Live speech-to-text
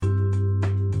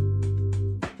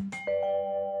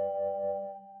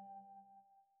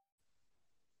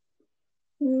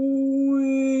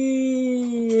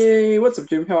What's up,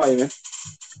 Jim? How are you, man?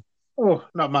 Oh,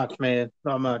 not much, man.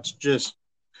 Not much. I just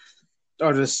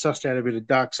sussed out a bit of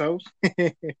Dark Souls.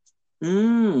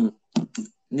 Mm.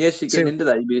 Yes, you're So, getting into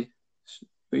that. You're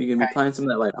going to be playing some of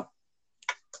that later.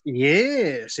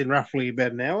 yes, in roughly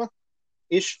about an hour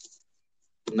ish.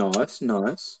 Nice,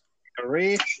 nice.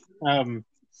 Career. Ready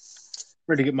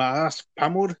to get my ass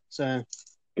pummeled. So,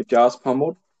 Get your ass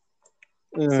pummeled.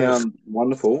 uh, Sounds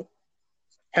wonderful.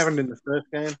 haven't in the first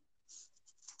game.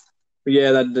 But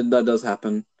yeah, that does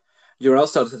happen. You know what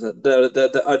else does it?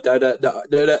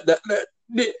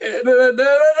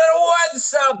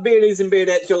 What's up, beardies and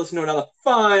beardettes? You're listening to another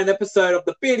fine episode of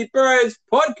the Beardy Bros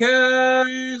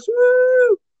podcast.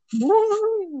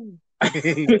 Woo!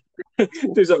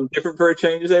 Do something different for a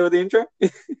change there with the intro.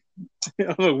 I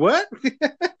was like, what?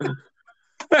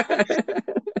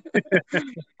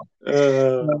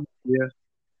 Yeah.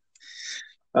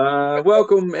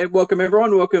 Welcome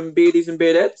everyone. Welcome beardies and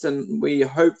beardettes, and we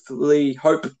hopefulness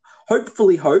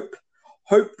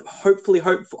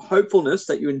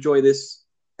that you enjoy this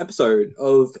episode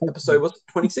what's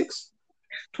 26?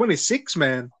 26,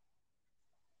 man.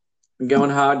 Going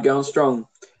hard, going strong.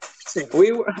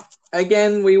 We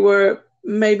were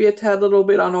maybe a tad little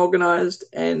bit unorganized,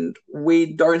 and we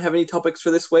don't have any topics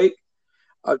for this week.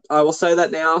 I will say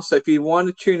that now. So if you want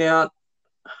to tune out,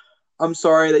 I'm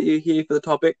sorry that you're here for the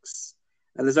topics,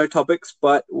 and there's no topics,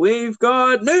 but we've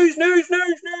got news, and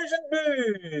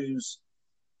news.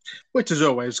 Which is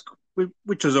always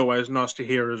nice to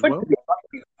hear as well.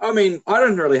 I mean, I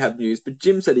don't really have news, but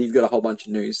Jim said he's got a whole bunch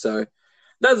of news, so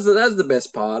that's the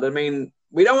best part. I mean,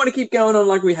 we don't want to keep going on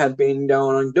like we have been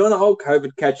going on, doing the whole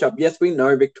COVID catch up. Yes, we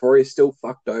know Victoria's still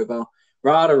fucked over.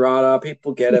 Rada,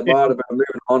 people get it. Rada, moving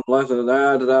on.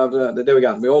 There we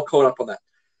go. We all caught up on that.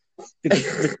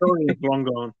 Victoria's long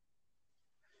gone.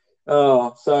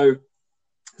 Oh, so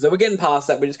we're getting past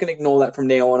that. We're just gonna ignore that from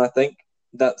now on. I think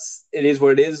it is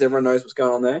what it is. Everyone knows what's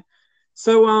going on there.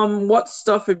 So, what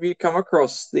stuff have you come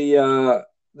across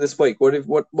this week?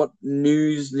 What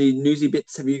newsy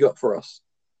bits have you got for us?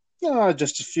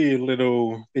 Just a few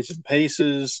little bits and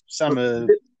pieces. Some are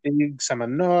big, some are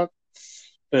not.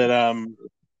 But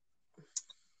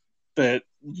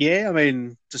yeah, I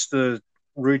mean, just the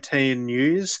routine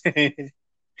news. Routine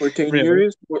Really.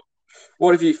 news.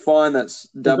 What have you find that's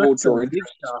doubled your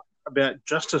interest? About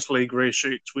Justice League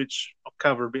reshoots, which I'll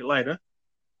cover a bit later.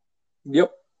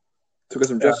 Yep. Took us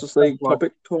some Justice League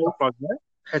topic talk. Like that.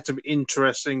 Had some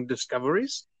interesting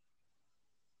discoveries.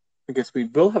 I guess we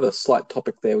will have a slight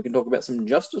topic there. We can talk about some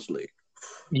Justice League.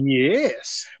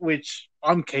 Yes, which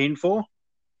I'm keen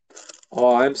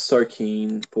Oh, I'm so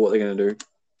keen for what they're going to do.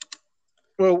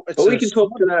 Well, we can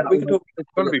talk to that. It's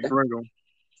going to be brutal.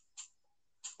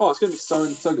 Oh, it's going to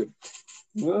be so good.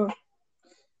 Well,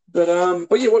 but yeah,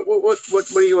 what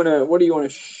do you want to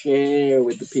share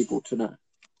with the people tonight?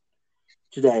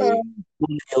 Today, when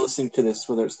you're listening to this,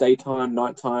 whether it's daytime,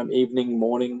 nighttime, evening,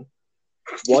 morning,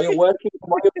 while you're working,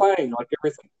 while you're playing, like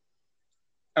everything.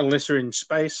 Unless you're in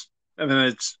space, and then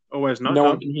it's always nighttime. No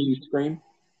one can hear you scream.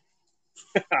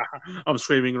 I'm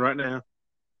screaming right now.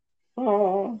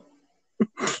 Oh.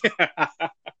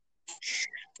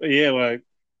 Yeah, like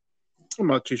I'm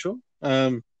not too sure.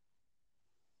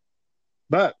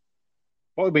 But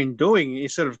what we've been doing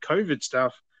instead of COVID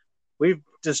stuff, we've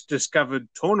just discovered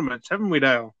tournaments, haven't we,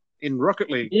 Dale? In Rocket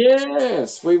League.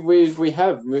 Yes, we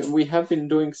have been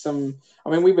doing some. I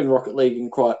mean, we've been Rocket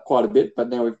Leaguing quite a bit, but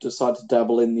now we've decided to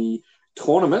dabble in the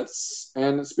tournaments,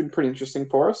 and it's been pretty interesting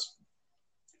for us.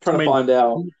 Trying to find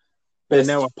our best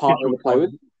partner to play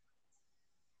with.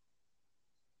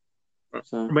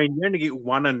 So, I mean, you only get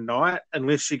one a night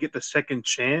unless you get the second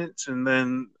chance, and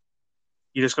then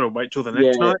you just got to wait till the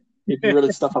next night. If you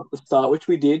really stuff up the start, which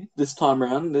we did this time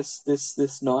around, this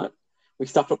night. We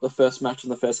stuffed up the first match in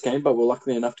the first game, but we're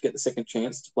lucky enough to get the second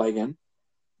chance to play again.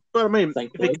 But I mean,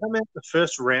 thankfully, if you come out the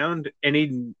first round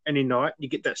any night, you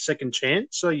get that second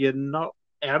chance, so you're not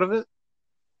out of it.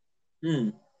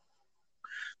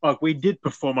 Like, we did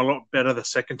perform a lot better the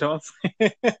second time.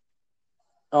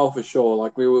 Oh, for sure.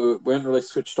 Like, we weren't really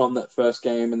switched on that first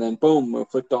game, and then boom, we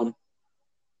flicked on.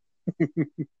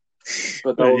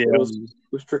 But it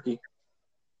was tricky.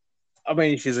 I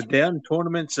mean, if there's a down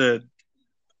tournaments,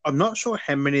 I'm not sure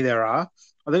how many there are.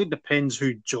 I think it depends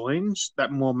who joins,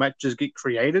 that more matches get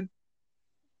created.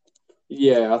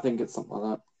 Yeah, I think it's something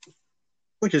like that.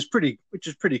 Which is pretty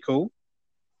cool.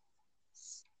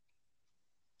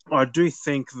 I do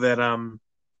think that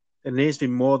there needs to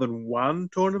be more than one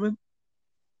tournament.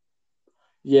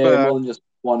 Yeah, more than just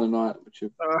one a night.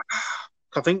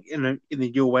 I think in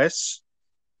the US,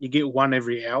 you get one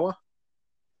every hour.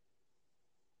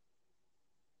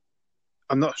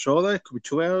 I'm not sure, though. It could be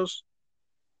 2 hours,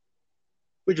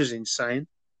 which is insane.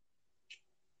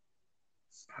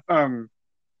 But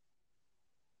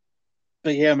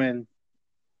yeah, man.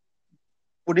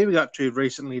 What have you got to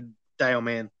recently, Dale,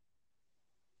 man?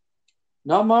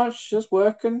 Not much, just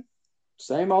working.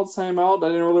 Same old, same old. I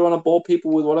didn't really want to bore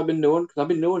people with what I've been doing because I've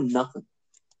been doing nothing.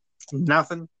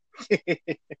 Nothing.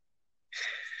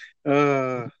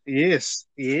 Yes.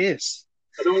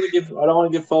 I don't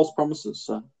want to give false promises.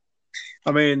 So,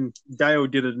 I mean, Dale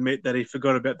did admit that he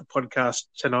forgot about the podcast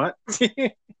tonight.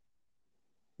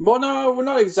 well, no, we're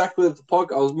not exactly the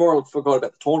podcast. I was more forgot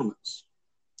about the tournaments.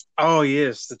 Oh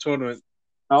yes, the tournament.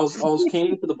 I was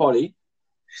keen for the potty.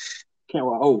 Can't.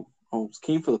 Oh, I was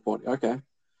keen for the potty. Okay.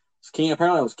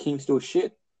 Apparently, I was keen to do a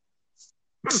shit.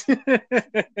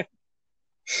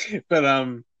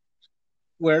 But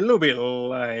we're a little bit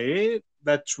late.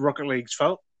 That's Rocket League's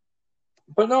fault.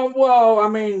 But no, well, I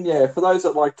mean, yeah, for those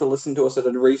that like to listen to us at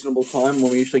a reasonable time,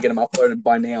 when we usually get them uploaded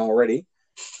by now already.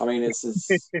 I mean,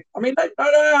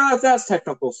 that's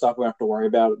technical stuff we have to worry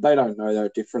about. They don't know their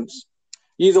difference.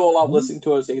 You all love listening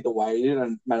to us either way. It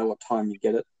doesn't matter what time you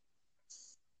get it.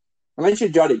 Unless you're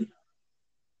Juddy,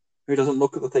 who doesn't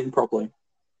look at the thing properly.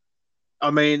 I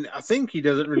mean, I think he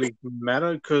doesn't really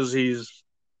matter because he's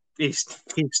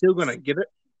still going to get it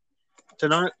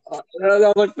tonight.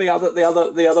 Like the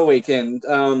other weekend,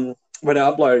 when I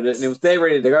uploaded it and it was there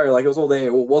ready to go, like it was all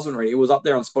there. Well, it wasn't ready. It was up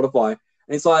there on Spotify,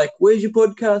 and it's like, "Where's your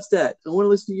podcast at? I want to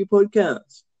listen to your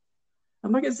podcast."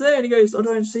 I'm like, "It's there," and he goes, "I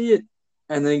don't see it."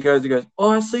 And then he goes,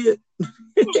 "Oh, I see it."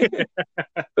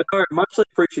 But no, muchly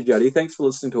appreciate, Juddy. Thanks for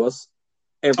listening to us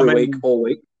every week, all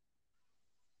week.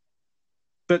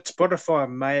 But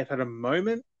Spotify may have had a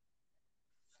moment.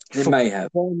 It may have.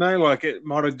 No, like it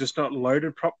might have just not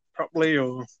loaded properly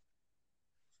or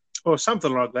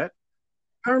something like that.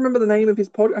 I don't remember the name of his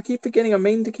podcast. I keep forgetting. I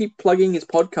mean to keep plugging his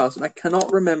podcast, and I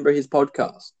cannot remember his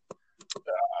podcast.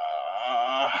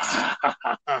 I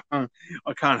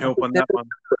can't help on that one.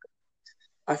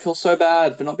 I feel so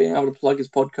bad for not being able to plug his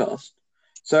podcast.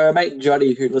 So our mate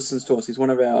Juddy, who listens to us, he's one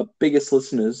of our biggest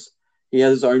listeners. He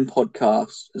has his own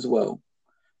podcast as well.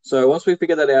 So once we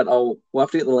figure that out, we'll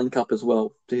have to get the link up as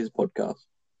well to his podcast.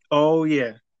 Oh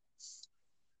yeah,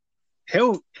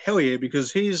 hell yeah,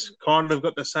 because he's kind of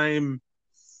got the same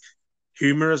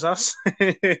humor as us.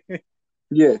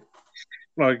 Yeah.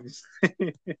 Like,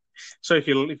 so if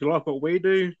you like what we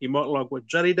do, you might like what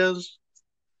Juddy does.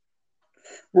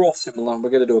 We're all similar. We're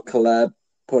going to do a collab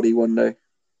potty one day.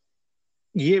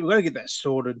 Yeah, we've got to get that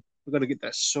sorted. We've got to get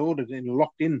that sorted and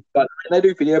locked in. But they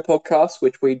do video podcasts,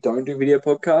 which we don't do video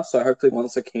podcasts. So hopefully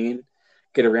once I can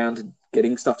get around to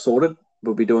getting stuff sorted,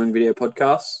 we'll be doing video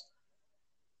podcasts.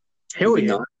 Hell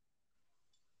yeah. Nice.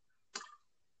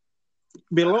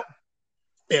 Be a lot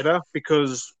better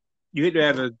because you get to be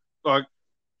able to like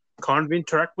kind of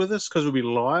interact with us because we'll be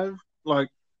live. Like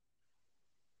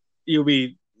you'll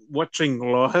be watching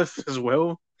live as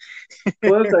well.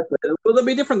 Well, exactly. Well, there'll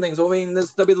be different things. I mean,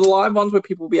 there'll be the live ones where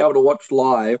people will be able to watch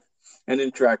live and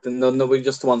interact, and then there'll be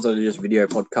just the ones that are just video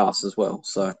podcasts as well.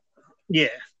 So yeah,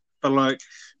 but like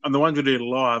on the ones we do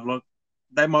live, like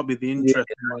they might be the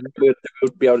interesting ones. We'll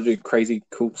be able to do crazy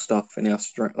cool stuff in our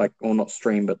stream, like, or not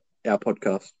stream, but our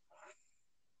podcast.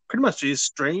 Pretty much is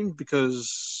streamed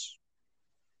because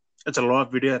it's a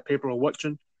live video that people are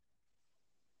watching.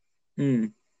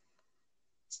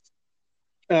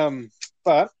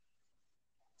 But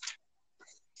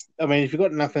I mean, if you've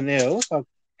got nothing else, I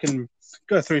can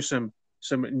go through some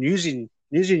newsy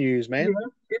news, man.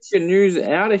 Get your news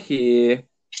out of here.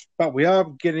 But we are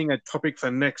getting a topic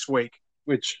for next week,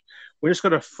 which we just got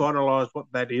to finalise what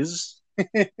that is.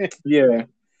 Yeah.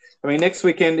 I mean, next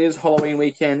weekend is Halloween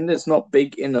weekend. It's not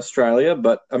big in Australia,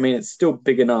 but, I mean, it's still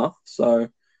big enough. So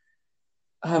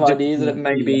I have ideas that it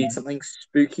may be something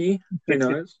spooky. Who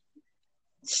knows?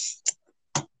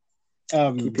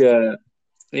 Keep your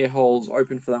ear holes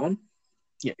open for that one.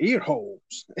 Yeah, ear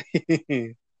holes.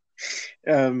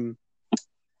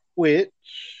 Which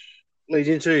leads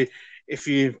into, if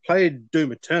you played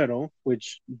Doom Eternal,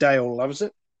 which Dale loves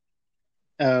it,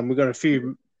 we've got a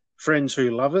few friends who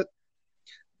love it.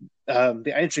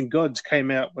 The Ancient Gods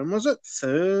came out, when was it?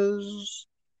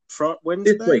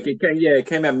 Wednesday? This week. It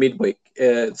came out midweek.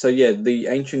 The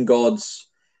Ancient Gods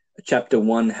Chapter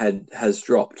 1 has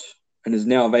dropped and is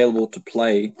now available to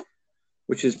play,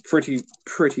 which is pretty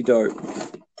dope.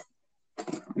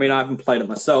 I mean, I haven't played it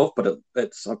myself, but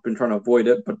I've been trying to avoid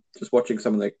it, but just watching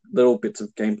some of the little bits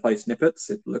of gameplay snippets,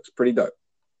 it looks pretty dope.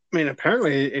 I mean,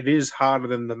 apparently it is harder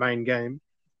than the main game,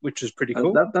 which is pretty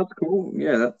cool. That's cool.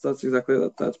 Yeah, that's exactly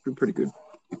that. That's pretty good.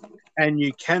 and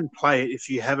you can play it if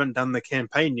you haven't done the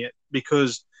campaign yet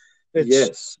because it's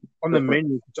Yes. on the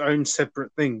menu, its own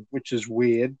separate thing, which is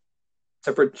weird.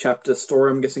 Separate chapter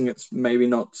story. I'm guessing it's maybe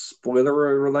not spoiler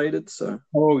related, so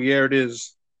Oh, yeah, it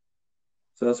is.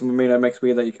 that's what I mean. That makes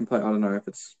weird that you can play. I don't know if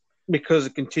it's. Because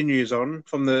it continues on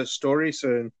from the story,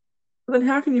 so But then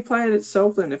how can you play it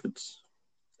itself then if it's?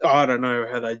 I don't know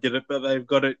how they did it, but they've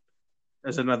got it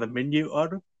as another menu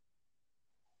item.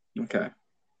 Okay.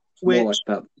 It's more like Which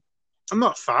that. I'm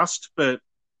not fast, but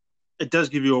it does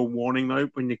give you a warning though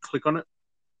when you click on it.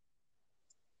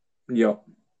 Yep.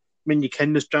 I mean, you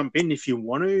can just jump in if you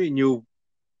want to, and you'll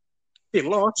get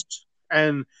lost,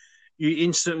 and you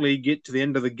instantly get to the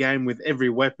end of the game with every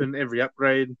weapon, every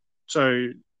upgrade. So,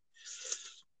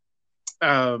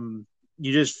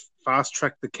 you just fast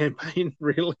track the campaign,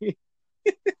 really,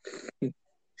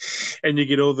 and you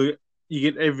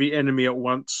get every enemy at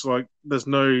once. Like, there's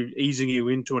no easing you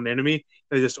into an enemy;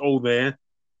 they're just all there.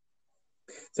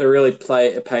 So really,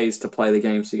 it pays to play the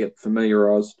game to get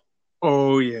familiarized.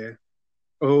 Oh yeah,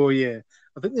 oh yeah.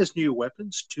 I think there's new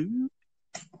weapons too.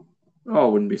 Oh, I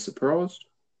wouldn't be surprised.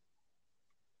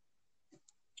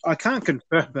 I can't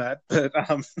confirm that, but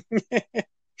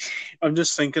I'm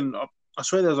just thinking. I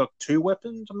swear there's like two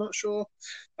weapons. I'm not sure,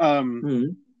 Hmm.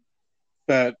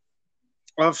 but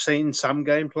I've seen some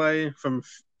gameplay some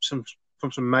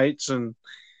from some mates, and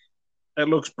it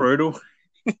looks brutal.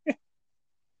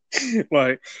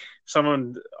 Like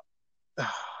someone,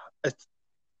 it's,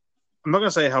 I'm not gonna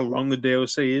say how long the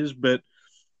DLC is, but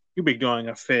you'll be going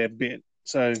a fair bit.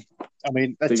 So, I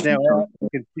mean, that's Big now time. out. You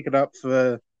can pick it up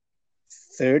for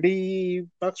 $30,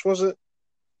 was it?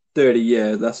 30,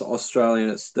 yeah, that's Australian.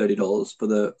 It's $30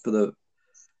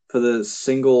 for the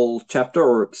single chapter,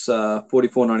 or it's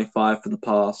 $44.95 for the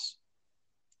pass.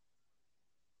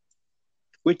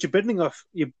 Which you're betting off.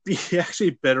 You're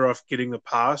actually better off getting the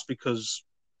pass because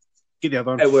get the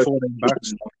other one It for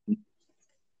works $14.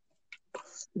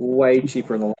 way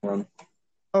cheaper in the long run.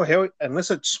 Oh hell,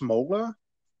 unless it's smaller,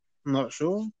 I'm not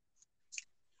sure.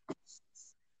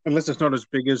 Unless it's not as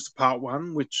big as part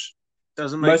one, which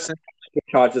doesn't make Most sense.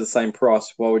 charge the same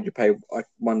price. Why would you pay like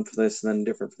one for this and then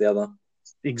different for the other?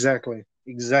 Exactly.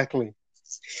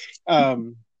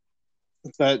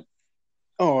 But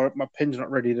my pen's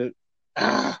not ready to.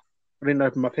 I didn't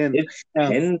open my pen. It's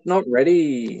Um, pen's not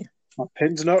ready. my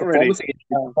pen's not ready. Performance issues.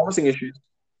 Performance issues.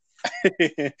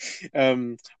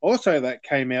 Also, that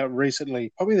came out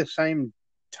recently, probably the same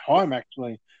time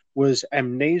actually, was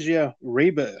Amnesia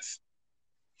Rebirth.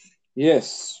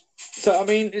 Yes. So I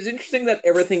mean, it's interesting that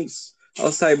everything's.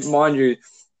 I'll say, mind you,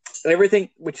 everything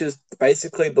which is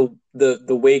basically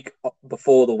the week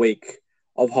before the week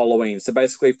of Halloween. So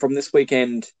basically, from this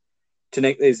weekend to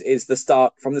next is the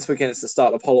start. From this weekend, it's the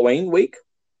start of Halloween week.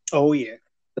 Oh yeah,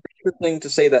 Interesting to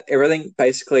see that everything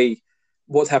basically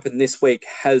what's happened this week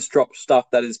has dropped stuff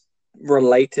that is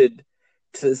related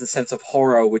to the sense of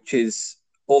horror, which is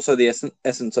also the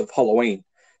essence of Halloween.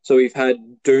 So we've had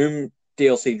Doom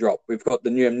DLC drop. We've got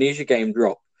the new Amnesia game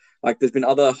drop. Like there's been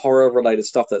other horror related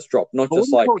stuff that's dropped, not I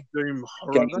just wouldn't like call Doom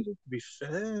horror though. games. To be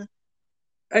fair,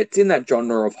 It's in that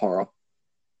genre of horror.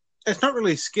 it's not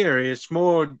really scary. It's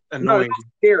more No, it's annoying. not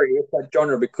scary. It's that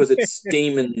genre because it's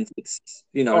demons. It's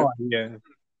Oh yeah,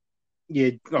 yeah. I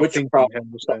think you witchcraft have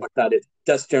stuff to. like that. It's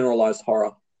just generalized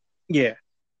horror. Yeah,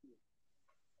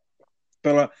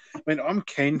 but I mean, I'm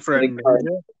keen for I think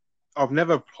Amnesia. I've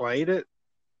never played it.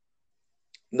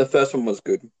 the first one was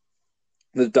good.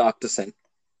 The Dark Descent.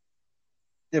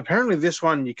 Apparently, this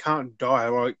one you can't die.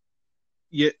 Like,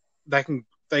 yet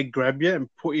they grab you and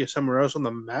put you somewhere else on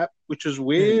the map, which is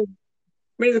weird.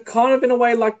 I mean, it's kind of in a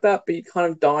way like that, but you kind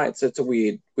of die. So it's a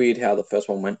weird how the first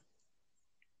one went.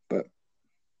 But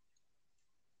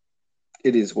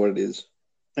it is what it is.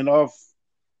 And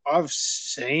I've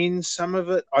seen some of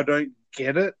it. I don't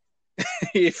get it.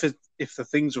 If the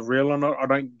things are real or not, I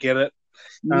don't get it.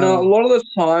 No, a lot of the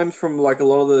times from like a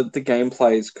lot of the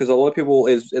gameplays, because a lot of people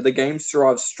is the games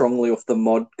thrive strongly off the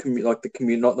mod community, like the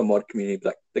community, not the mod community, but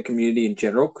like the community in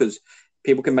general, because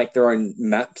people can make their own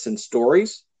maps and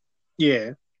stories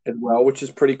Yeah. as well, which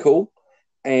is pretty cool.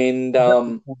 And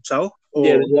So,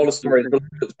 yeah, there's a lot of stories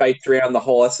that's based around the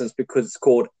whole essence because it's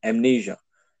called Amnesia.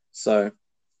 So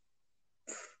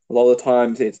a lot of the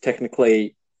times it's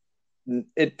technically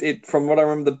it from what I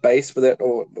remember the base with it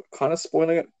or kind of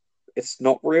spoiling it, it's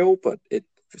not real, but it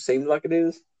seems like it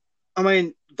is. I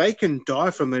mean, they can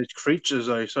die from those creatures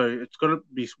though, so it's got to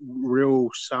be real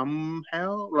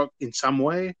somehow, like in some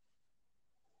way.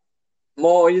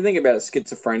 More you think about it,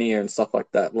 schizophrenia and stuff like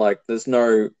that. Like there's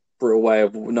no real way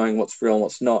of knowing what's real and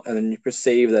what's not, and then you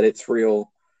perceive that it's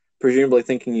real presumably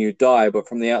thinking you die, but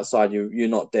from the outside you're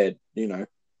not dead.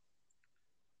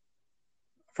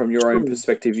 From your own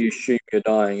perspective, you assume you're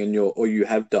dying or you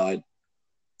have died.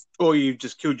 Or you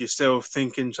just killed yourself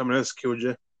thinking someone else killed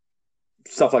you.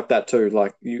 Stuff like that too.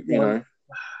 Like you know.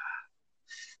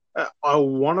 I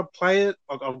want to play it.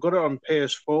 I've got it on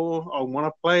PS4. I want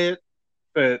to play it,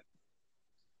 but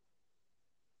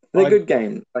They're good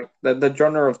games. Like the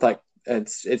genre of like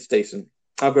it's decent.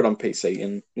 I've got it on PC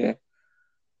and yeah,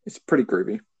 it's pretty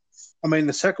groovy. I mean,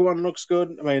 the second one looks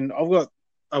good. I mean, I've got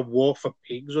a War for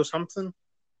Pigs or something.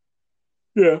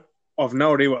 Yeah. I've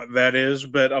no idea what that is,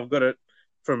 but I've got it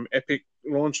from Epic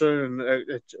Launcher, and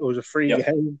it was a free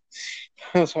game.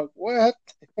 I was like, what?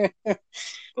 And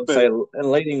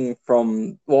leading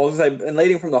from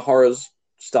the horrors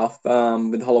stuff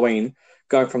with Halloween,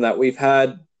 going from that, we've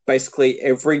had basically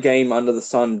every game under the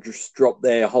sun just drop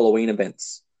their Halloween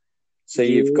events. So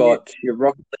you've got your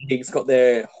Rocket League's got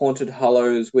their Haunted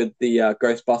Hollows with the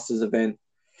Ghostbusters event.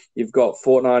 You've got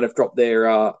Fortnite have dropped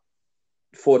their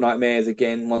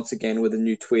Fortnitemares once again with a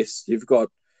new twist. You've got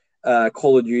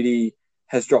Call of Duty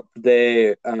has dropped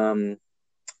their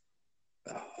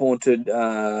Haunted,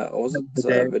 what was it?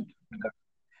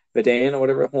 Verdansk or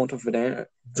whatever, Haunt of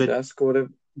Verdansk or whatever.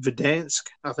 Verdansk,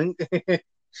 I think.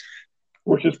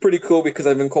 Which is pretty cool because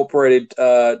they've incorporated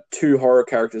two horror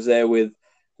characters there with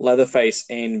Leatherface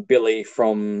and Billy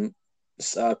from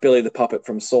Billy the Puppet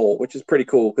from Saw, which is pretty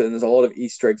cool because there's a lot of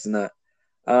Easter eggs in that.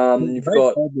 You've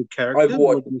got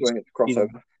Overwatch doing its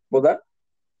crossover. What that?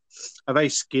 Are they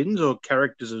skins or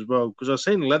characters as well? Because I've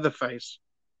seen Leatherface.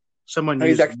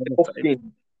 He's actually all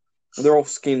skins. They're all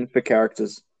skins for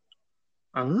characters.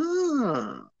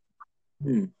 Ah.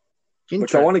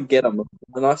 Which I want to get them.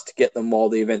 It's nice to get them while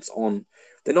the event's on.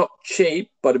 They're not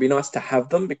cheap, but it'd be nice to have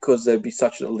them because they'd be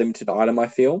such a limited item, I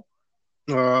feel.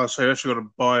 So you actually got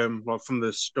to buy them like from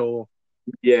the store.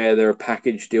 Yeah, they're a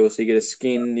package deal. So you get a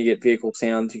skin, you get vehicle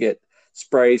sounds, you get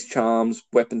sprays, charms,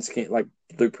 weapon skin, like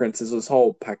blueprints. There's this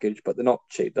whole package, but they're not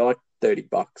cheap. They're like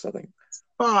 $30, I think.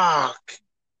 Fuck.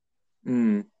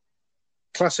 Mm.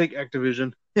 Classic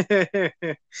Activision. But that's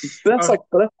most of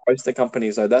the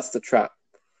companies though. That's the trap.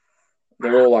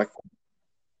 They're all like.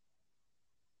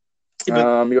 You've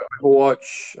got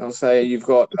Overwatch. I'll say you've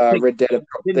got Red Dead up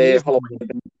there.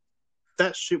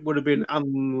 That shit would have been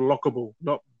unlockable,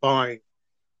 not buying.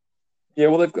 Yeah,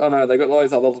 well, they've got all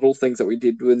those other little things that we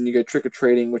did when you go trick or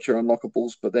treating, which are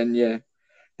unlockables. But then, yeah,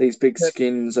 these big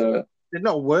skins are they're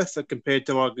not worth it compared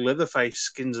to like Leatherface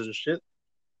skins and shit.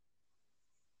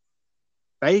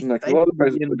 They like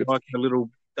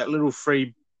that little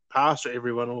free pass for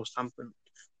everyone or something.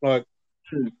 Like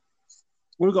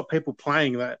we've got people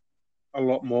playing that a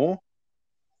lot more.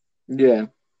 Yeah.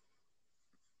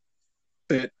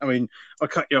 But I mean, I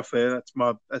cut you off there. That's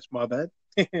my bad.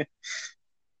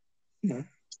 Yeah.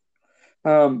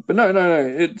 But no.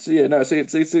 It's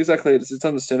it's exactly it's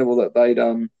understandable that they'd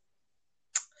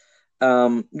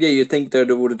you'd think that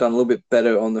it would have done a little bit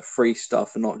better on the free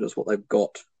stuff and not just what they've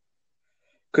got.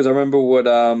 Because I remember what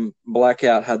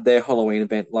Blackout had their Halloween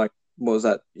event like what was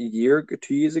that, 2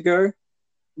 years ago?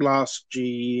 Last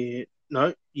year,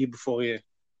 no, year before, yeah.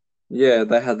 Yeah,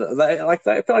 they I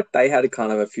feel like they had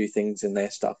kind of a few things in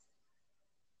their stuff.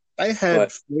 They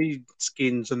had free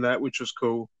skins and that, which was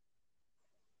cool.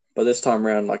 But this time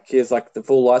around, like here's like the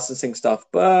full licensing stuff,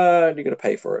 but you got to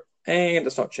pay for it, and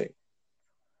it's not cheap.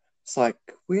 It's like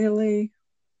really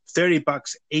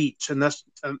 $30 each, and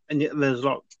yet there's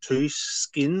like two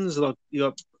skins. Like you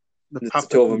got the puppet,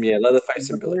 two of them, yeah, Leatherface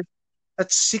and Billy.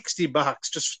 That's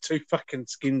 $60 just for two fucking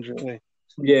skins, really.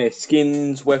 Yeah,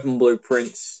 skins, weapon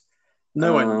blueprints.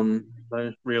 No one,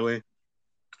 really.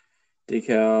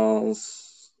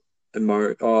 Decals,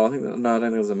 emote. Oh, I don't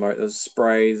think there's emote. There's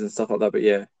sprays and stuff like that. But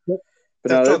yeah, yep.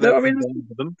 But no, I mean,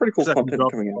 it's pretty cool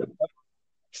content coming out.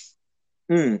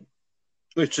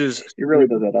 Which is it really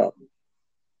does that up.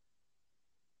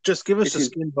 Just give us a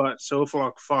skin by itself for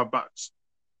like $5.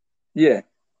 Yeah,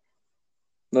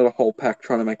 not a whole pack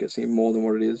trying to make it seem more than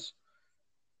what it is.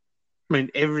 I mean,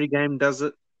 every game does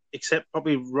it, except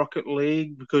probably Rocket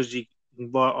League, because you can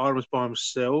buy items by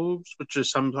themselves, which is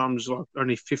sometimes like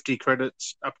only 50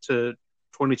 credits up to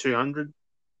 2,200.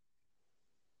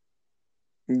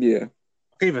 Yeah.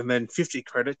 Even then, 50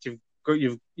 credits, you've got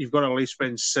to at least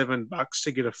spend $7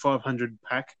 to get a 500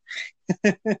 pack.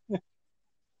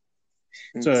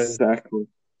 Exactly.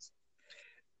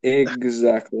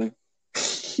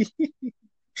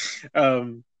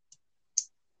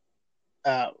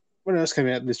 What else came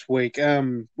out this week?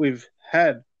 Came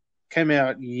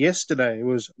out yesterday. It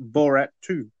was Borat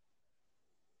 2.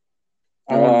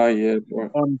 on yeah.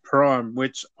 Right. on Prime,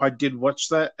 which I did watch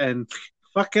that, and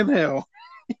fucking hell,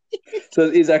 So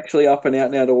it is actually up and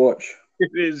out now to watch.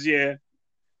 it is. Yeah,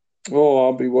 Oh,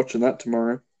 I'll be watching that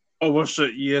tomorrow. I watched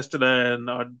it yesterday, and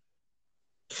I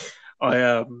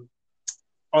I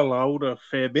lulled a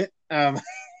fair bit.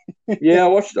 Yeah,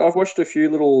 I've watched a few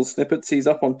little snippets. He's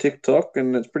up on TikTok,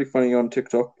 and it's pretty funny on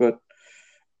TikTok. But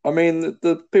I mean,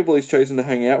 the people he's chosen to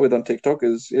hang out with on TikTok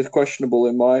is questionable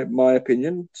in my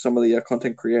opinion. Some of the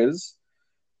content creators,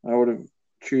 I would have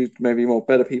choose maybe more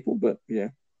better people, but yeah.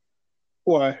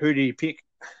 Why? Who do you pick?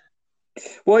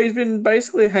 Well, he's been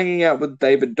basically hanging out with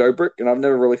David Dobrik, and I've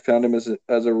never really found him as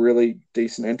a really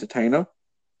decent entertainer,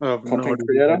 Oh, no content idea.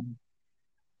 creator.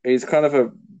 He's kind of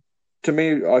a, to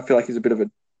me, I feel like he's a bit of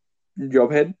a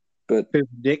jobhead, but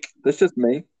Dick. that's just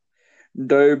me.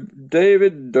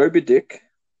 David Dobrik.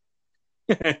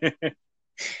 I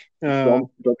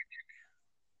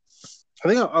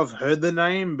think I've heard the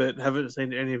name, but haven't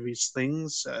seen any of his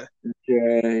things. So.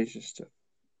 Yeah, he's just a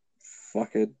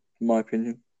fuckhead, in my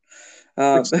opinion.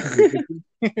 I'll put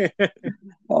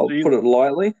it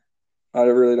lightly. I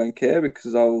really don't care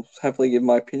because I'll happily give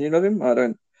my opinion of him. I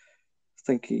don't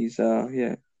think he's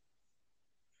that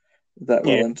well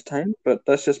entertained, but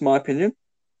that's just my opinion.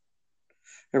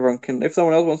 Everyone can, if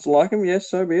someone else wants to like him, yes,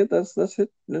 so be it. That's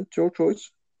it. It's your choice.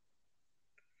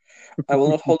 I will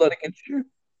not hold that against you.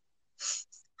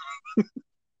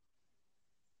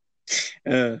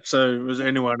 So was there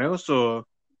anyone else, or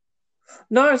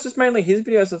No, it's just mainly his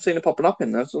videos I've seen it popping up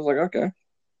in. That's so I was like, okay.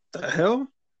 the hell?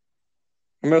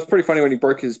 I mean, it was pretty funny when he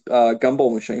broke his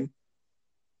gumball machine.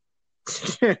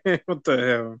 What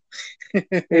the hell?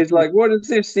 He's like, "What is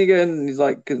this?" And he's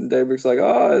like, and David's like,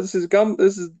 "Oh, this is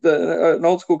an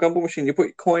old school gumball machine. You put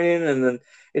your coin in, and then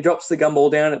it drops the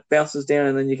gumball down. It bounces down,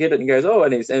 and then you hit it, and he goes, oh,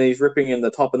 and he's ripping in the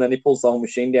top, and then he pulls the whole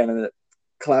machine down, and it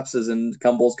collapses, and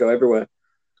gumballs go everywhere."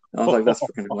 And I was like, "That's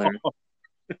freaking hilarious."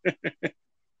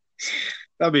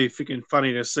 That'd be freaking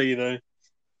funny to see, though.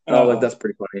 And I was like, "That's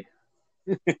pretty funny."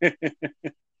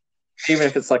 Even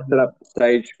if it's like set up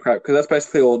stage crap, because that's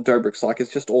basically all Dobrik's like.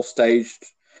 It's just all staged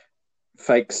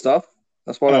fake stuff.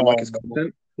 That's why I don't like his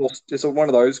content. It's one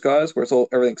of those guys where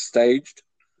everything's staged.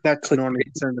 That's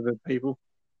 90% of the people.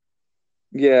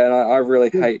 Yeah, and I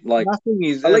really hate nothing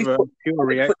is ever pure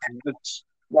reaction. It's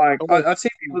I've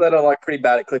seen people that are like pretty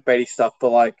bad at clickbaity stuff,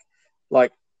 but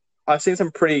like I've seen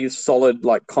some pretty solid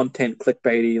like content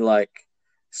clickbaity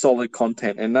solid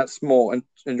content, and that's more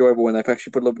enjoyable when they've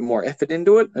actually put a little bit more effort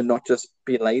into it and not just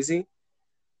be lazy.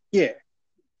 Yeah,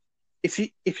 if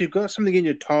you've got something in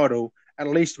your title, at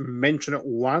least mention it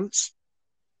once.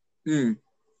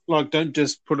 Like, don't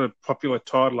just put a popular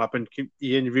title up and keep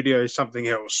the end video something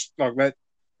else like that.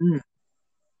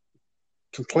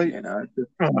 Complete.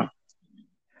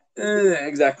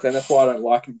 Exactly, and that's why I don't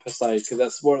like him per se, because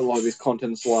that's what a lot of his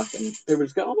content's like, and people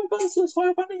just go, "Oh my god, this is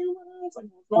so funny!" It's like,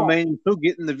 I mean, still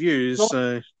getting the views,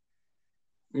 so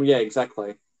yeah,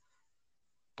 exactly.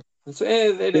 So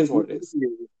it is what it is.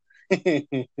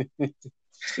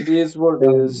 It is what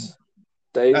it is.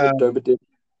 David Dobrik.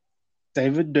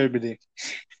 David Dobrik.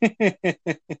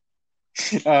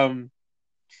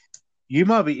 You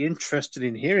might be interested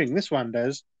in hearing this one,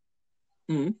 Des.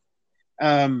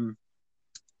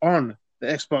 On the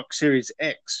Xbox Series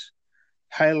X,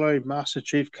 Halo Master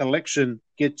Chief Collection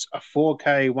gets a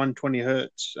 4K 120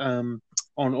 hertz on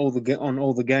all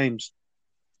the games.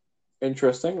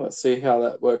 Interesting. Let's see how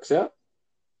that works out.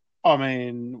 I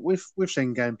mean, we've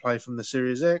seen gameplay from the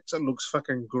Series X. It looks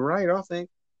fucking great, I think.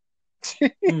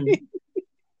 You've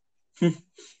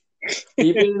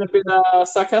been a bit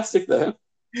sarcastic there.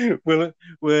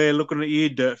 We're looking at you,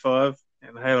 Dirt 5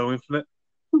 and Halo Infinite.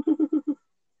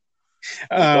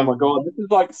 Oh my god, this is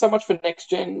like so much for next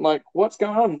gen. Like, what's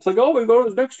going on? It's like, oh, we've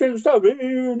got next gen stuff,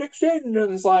 next gen,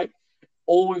 and it's like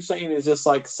all we've seen is just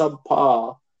like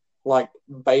subpar, like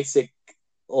basic,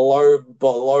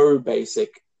 below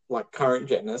basic, like current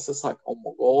gen. It's just like, oh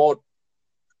my god.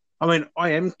 I mean,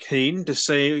 I am keen to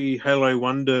see Halo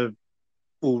Wonder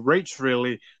will Reach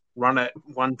really run at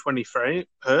 120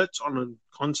 hertz on a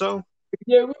console.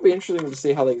 Yeah, it would be interesting to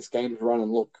see how these games run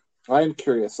and look. I am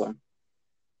curious though.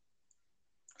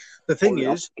 The thing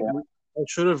is, they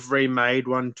should have remade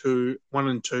 1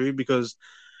 and 2 because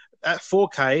at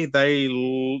 4K they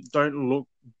don't look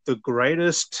the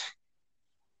greatest.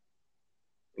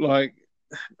 Like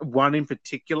 1 in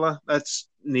particular, that's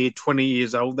near 20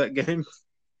 years old. That game.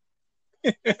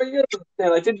 But you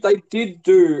understand, they did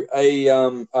do a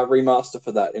remaster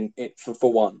for that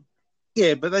for 1.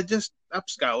 Yeah, but they just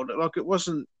upscaled it. Like it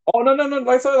wasn't. Oh no!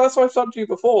 That's what I've said to you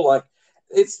before. Like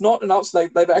it's not an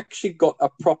update. They've actually got a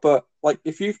proper, like,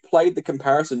 if you've played the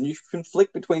comparison, you can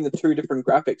flick between the two different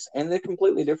graphics, and they're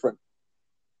completely different.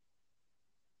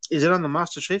 Is it on the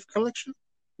Master Chief Collection?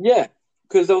 Yeah,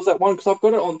 because there was that one, because I've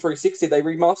got it on 360. They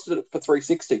remastered it for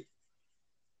 360.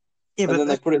 Yeah, and but then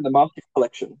they put it in the Master Chief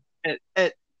Collection.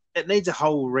 It needs a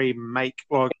whole remake.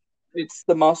 Like, It's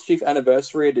the Master Chief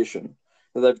Anniversary Edition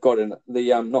that they've got in it.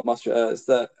 The not Master, it's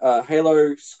the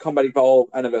Halo Combat Evolve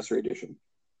Anniversary Edition,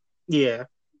 yeah,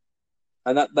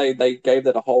 and that they gave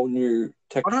that a whole new I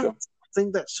texture. don't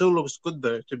think that still looks good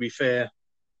though. To be fair,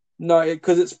 No,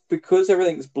 because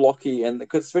everything's blocky, and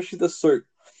because especially the suit,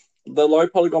 the low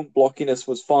polygon blockiness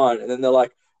was fine, and then they're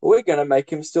like, well, we're gonna make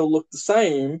him still look the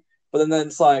same, but then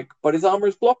it's like, but his armor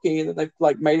is blocky, and then they've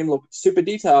like made him look super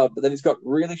detailed, but then he's got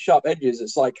really sharp edges.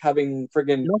 It's like having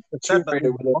friggin' not the Tomb fact that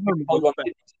Raider with a the polygon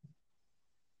edge.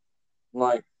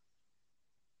 Like,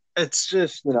 it's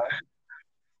just you know,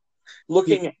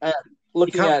 looking you at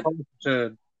can't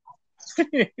turn.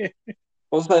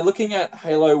 also looking at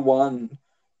Halo One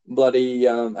bloody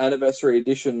anniversary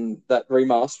edition, that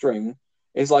remastering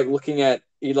is like looking at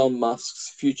Elon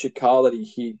Musk's future car that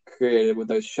he created with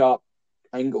those sharp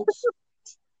angles.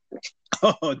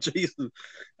 Oh Jesus!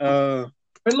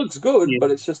 It looks good, Yeah.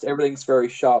 but it's just everything's very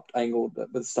sharp angled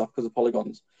with stuff because of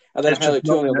polygons. And then It's Halo just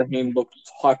 2 on the not other hand looked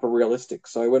hyper realistic.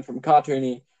 So it went from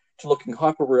cartoony to looking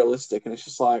hyper realistic, and it's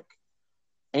just like,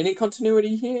 any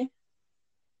continuity here?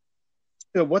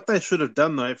 Yeah, what they should have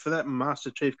done though for that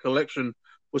Master Chief Collection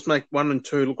was make 1 and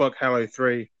 2 look like Halo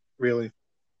 3. Really,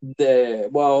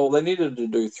 Well, they needed to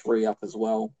do 3 up as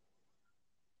well.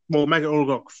 well, make it all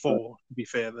look like 4. To be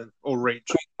fair, then or Reach.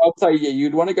 I'd say, yeah,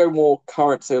 you'd want to go more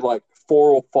current, so like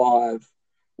 4 or 5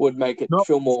 would make it Not-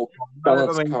 feel more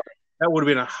balanced I mean, current. that would have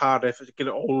been a hard effort to get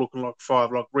it all looking like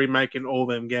 5, like remaking all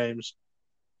them games.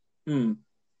 I mean,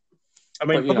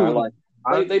 But, you know,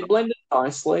 like, they blended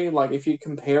nicely. Like, if you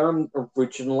compare them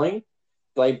originally,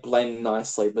 they blend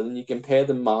nicely. But then you compare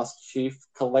the Master Chief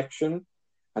collection,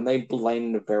 and they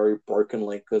blend very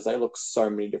brokenly because they look so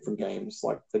many different games.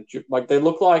 Like, they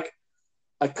look like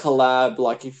a collab.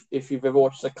 Like, if you've ever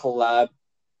watched a collab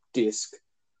disc,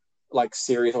 like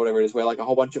series or whatever it is, where like a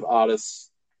whole bunch of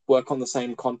artists work on the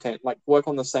same content, like work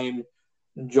on the same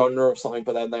genre of something,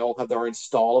 but then they all have their own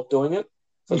style of doing it.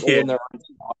 So it's all in their own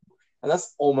style. And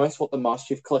that's almost what the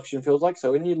Master Chief Collection feels like.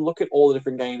 So when you look at all the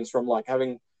different games, from like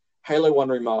having Halo 1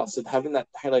 remastered, having that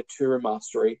Halo 2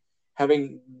 remastery,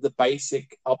 having the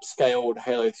basic upscaled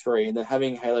Halo 3, and then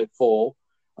having Halo 4,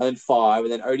 and then 5,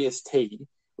 and then ODST,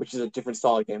 which is a different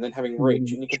style of game, and then having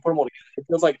Reach, and you can put them all together. It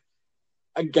feels like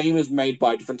a game is made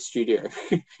by a different studio.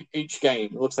 Each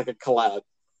game looks like a collab.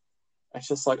 It's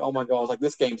just like, oh my god, like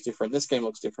this game's different, this game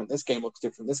looks different, this game looks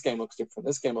different, this game looks different,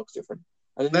 this game looks different.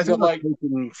 And then you've got like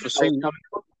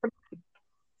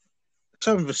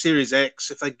something for Series X,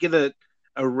 if they get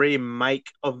a remake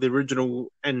of the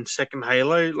original and second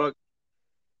Halo, like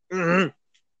well,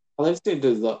 they just need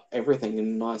to do everything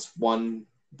in nice one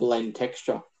blend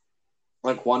texture.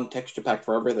 Like one texture pack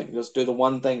for everything. Just do the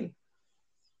one thing.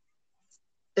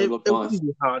 it nice. Wouldn't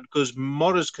be hard because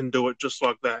modders can do it just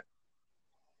like that.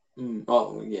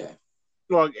 Oh yeah.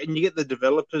 Like, and you get the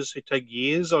developers who take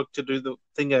years, like, to do the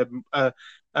thing a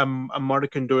modder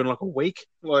can do in like a week.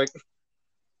 Like,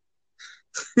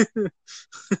 it's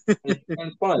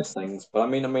one of those things. But I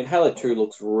mean, Halo 2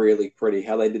 looks really pretty.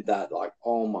 How they did that, like,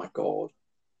 oh my god.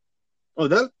 Oh,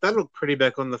 that looked pretty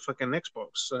back on the fucking Xbox.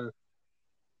 So.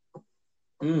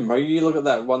 You look at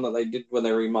that one that they did when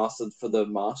they remastered for the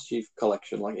Master Chief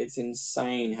Collection. Like, it's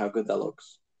insane how good that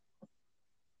looks.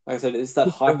 Like I said, it's that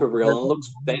hyper real, and it looks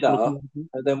better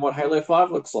than what Halo 5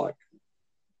 looks like.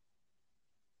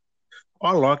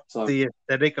 I like the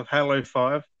aesthetic of Halo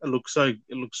 5. It looks so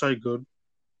good.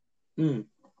 If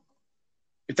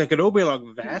they could all be like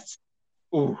that,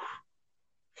 ooh.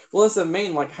 Well, that's what I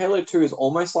mean. Like, Halo 2 is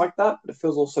almost like that, but it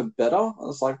feels also better. And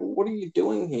it's like, what are you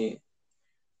doing here?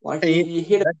 Like, you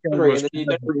hit a boundary and then you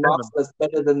don't remaster that's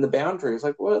better than the boundary. It's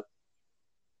like, what?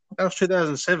 That was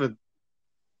 2007.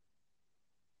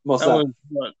 What's that? Was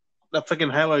what? That fucking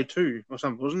Halo 2 or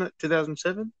something, wasn't it?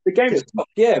 2007? The game is tough,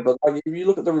 yeah, but like, if you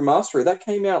look at the remaster, that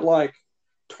came out like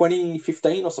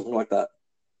 2015 or something like that.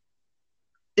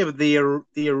 Yeah, but the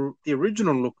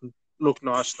original look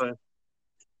nice though.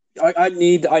 I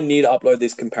need to upload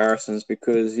these comparisons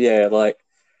because like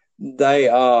they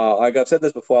are, like I've said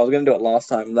this before, I was going to do it last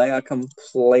time. They are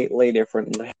completely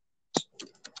different.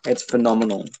 It's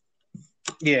phenomenal.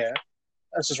 Yeah,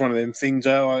 that's just one of them things.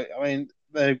 I mean,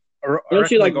 they. Once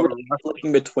you like really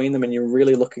looking between them and you're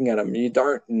really looking at them, you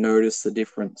don't notice the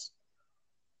difference.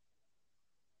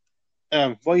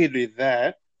 While you do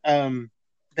that,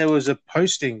 there was a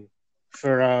posting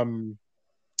for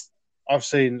I've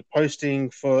seen posting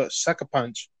for Sucker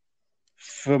Punch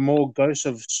for more Ghost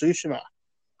of Tsushima,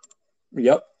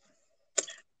 Yep.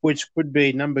 which could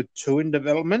be number 2 in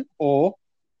development or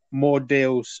more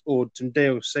DLC or some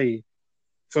DLC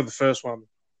for the first one.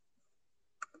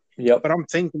 Yep. But I'm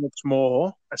thinking it's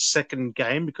more a second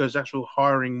game because actually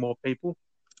hiring more people.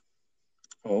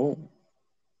 Oh.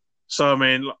 So I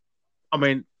mean,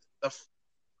 the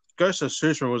Ghost of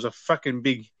Tsushima was a fucking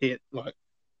big hit. Like,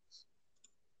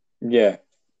 Yeah.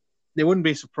 they wouldn't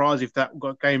be surprised if that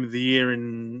got Game of the Year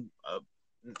in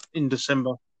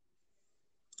December.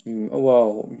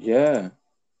 Well, yeah.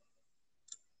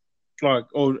 Like,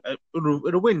 or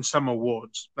it'll win some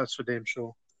awards. That's for damn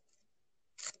sure.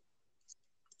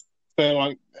 But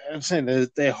like I'm saying,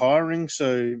 they're hiring,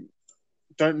 so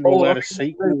don't rule out a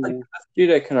sequel.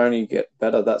 Studio can only get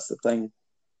better. That's the thing.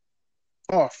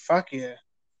 Oh fuck yeah!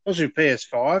 Especially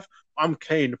PS5. I'm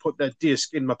keen to put that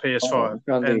disc in my PS5. I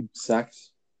found the exact.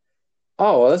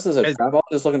 Oh, well, this is a crap. I was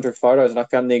just looking through photos and I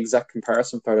found the exact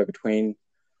comparison photo between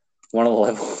one of the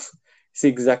levels. It's the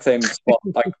exact same spot,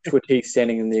 like to a T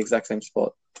standing in the exact same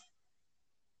spot.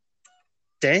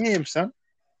 Damn, son.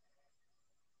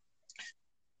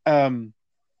 Do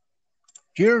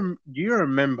you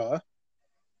remember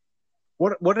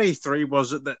what E3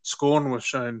 was it that Scorn was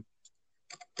shown?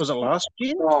 Was it last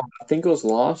year? Oh, I think it was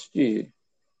last year.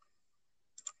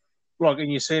 Like,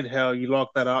 and you said how you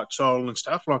liked that art style and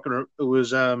stuff. Like, it was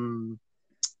the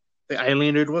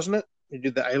Alien dude, wasn't it? He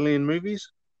did the Alien movies.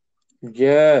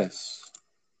 Yes.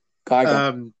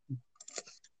 Did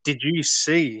you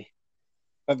see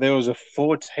that there was a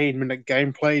 14-minute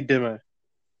gameplay demo?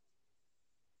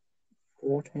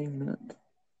 14 minutes.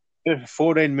 Yeah,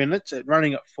 14 minutes,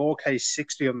 running at 4K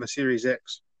 60 on the Series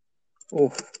X.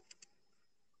 Oof.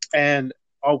 And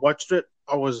I watched it.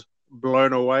 I was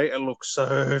blown away. It looks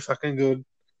so fucking good.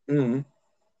 Mm.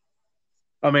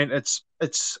 I mean, it's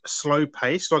slow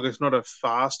paced. Like, it's not a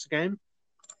fast game.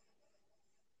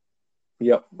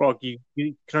 Yep. Like, you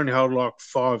can only hold like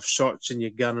 5 shots in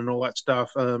your gun and all that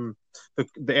stuff. The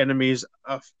enemies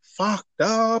are fucked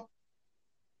up.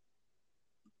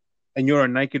 And you're a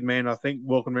naked man, I think,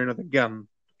 walking around with a gun,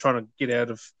 trying to get out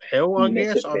of hell, I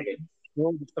guess. I don't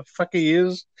know what the fuck he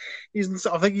is.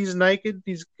 I think he's naked.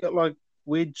 He's got like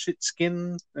weird shit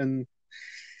skin, and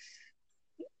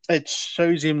it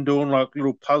shows him doing like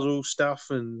little puzzle stuff,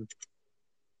 and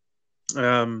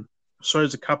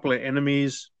shows a couple of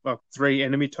enemies, like 3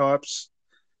 enemy types.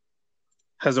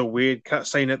 Has a weird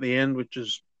cutscene at the end, which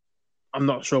is, I'm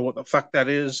not sure what the fuck that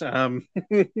is.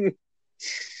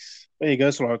 There you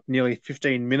go, so like nearly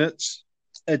 15 minutes.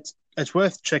 It's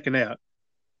worth checking out.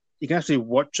 You can actually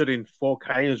watch it in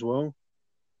 4K as well.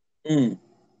 Mm.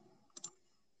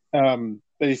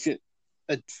 But if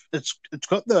it's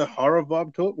got the horror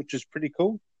vibe to it, which is pretty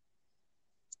cool.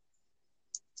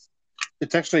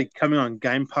 It's actually coming on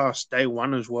Game Pass day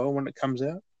 1 as well when it comes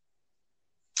out,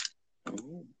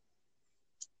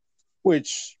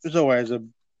 which is always a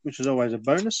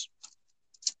bonus.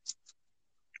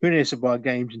 Who needs to buy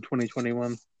games in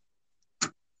 2021?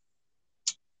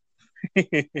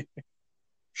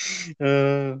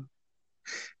 Where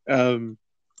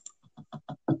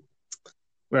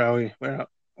are we? Where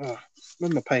on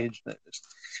the page?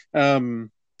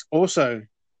 Also,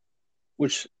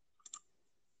 which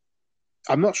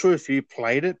I'm not sure if you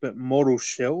played it, but Mortal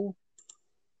Shell.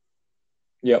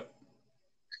 Yep.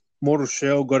 Mortal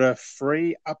Shell got a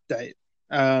free update,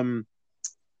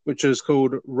 which is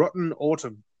called Rotten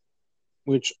Autumn,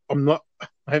 which I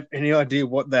have any idea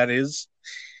what that is.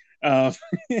 I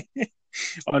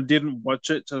didn't watch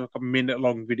it. It's like a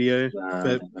minute-long video,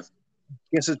 but I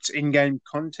guess it's in-game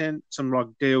content, some like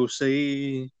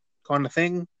DLC kind of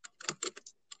thing.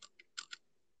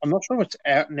 I'm not sure if it's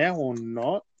out now or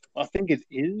not. I think it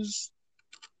is.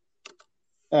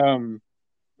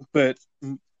 But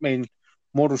I mean,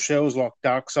 Mortal Shell's like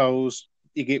Dark Souls.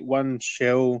 You get 1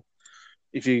 shell.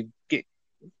 If you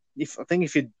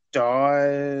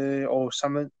die or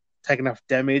something, take enough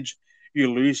damage,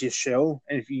 you lose your shell,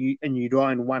 and you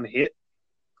die in 1 hit,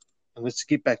 and let's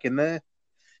get back in there,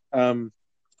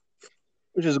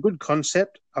 which is a good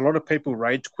concept. A lot of people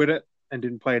rage quit it and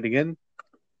didn't play it again.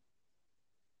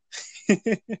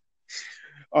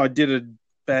 I did a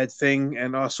bad thing,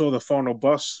 and I saw the final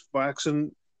boss by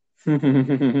accident.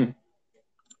 I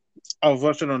was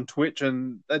watching on Twitch,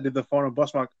 and they did the final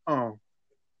boss. I'm like, oh.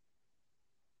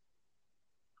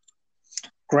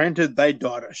 Granted, they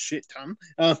died a shit ton.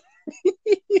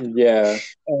 Yeah.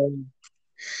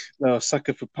 They were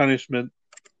sucker for punishment.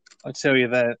 I tell you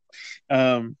that.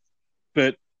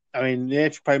 But I mean, yeah,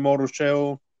 if you play Mortal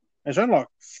Shell, it's only like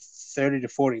 $30 to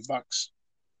 $40.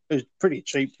 It's pretty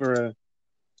cheap for a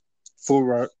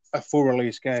full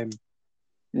release game.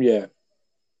 Yeah.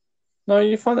 No,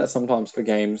 you find that sometimes for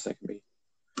games that can be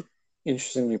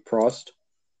interestingly priced.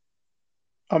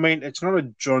 I mean, it's not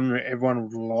a genre everyone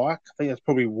would like. I think that's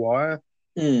probably why.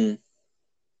 Mm.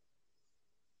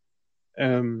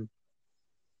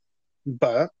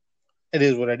 But it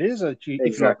is what it is. If you like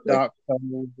Exactly. Dark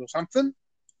Souls or something,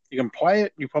 you can play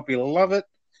it. You probably love it.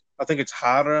 I think it's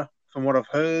harder from what I've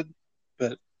heard,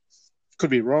 but could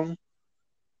be wrong.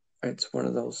 It's one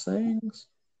of those things.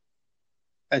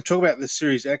 And talk about the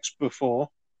Series X before.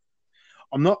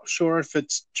 I'm not sure if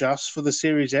it's just for the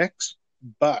Series X,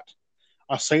 but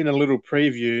I've seen a little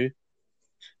preview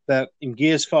that in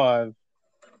Gears 5,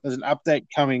 there's an update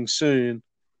coming soon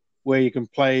where you can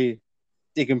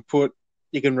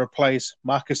replace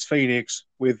Marcus Phoenix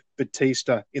with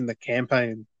Batista in the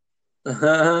campaign.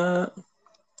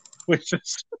 Which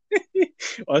is,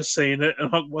 I've seen it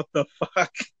and I'm like, what the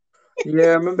fuck? Yeah,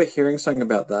 I remember hearing something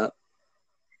about that.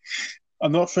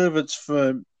 I'm not sure if it's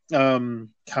for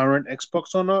current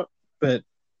Xbox or not, but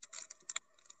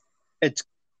it's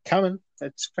coming.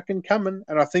 It's fucking coming.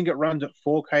 And I think it runs at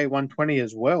 4K 120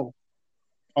 as well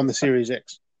on the Series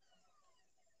X.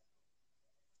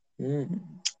 Mm.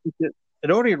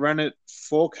 It already ran at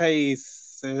 4K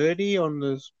 30 on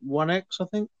the One X, I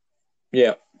think.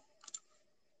 Yeah.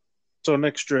 So an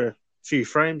extra few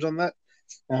frames on that.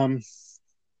 I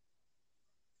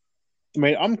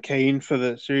mean, I'm keen for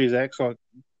the Series X. Like,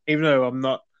 even though I'm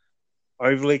not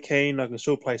overly keen, I can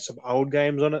still play some old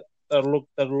games on it. That'll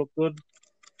look good.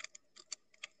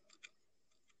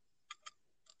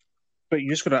 But you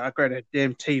just got to upgrade our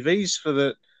damn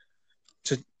TVs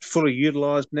to fully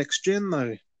utilize next gen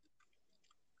though.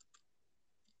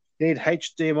 You need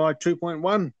HDMI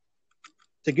 2.1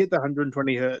 to get the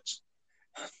 120 hertz.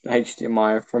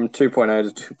 HDMI from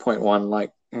 2.0 to 2.1.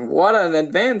 Like, what an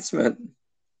advancement.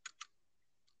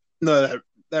 No,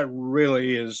 that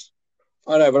really is.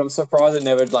 I know, but I'm surprised it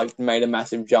never like made a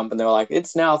massive jump and they were like,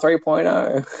 it's now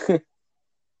 3.0.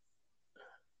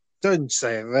 Don't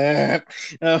say that.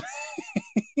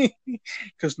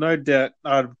 Because no doubt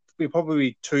I'd be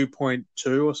probably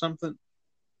 2.2 or something.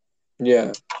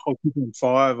 Yeah. Or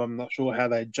 2.5. I'm not sure how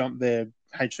they jumped their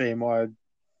HDMI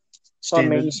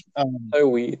standards. So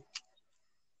weird.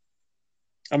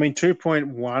 I mean,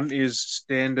 2.1 is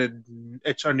standard.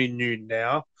 It's only new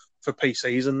now for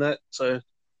PCs and that. So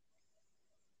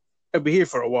it'll be here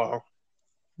for a while.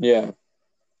 Yeah.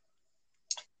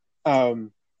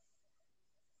 Talking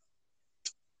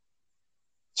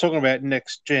about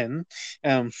next gen,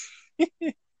 the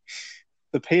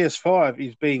PS5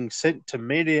 is being sent to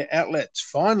media outlets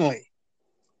finally.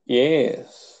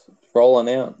 Yes.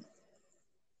 Rolling out.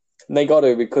 And they got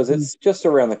to because it's just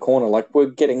around the corner. Like, we're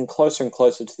getting closer and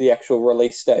closer to the actual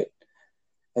release date.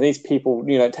 And these people,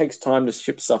 it takes time to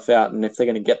ship stuff out. And if they're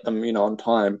going to get them, on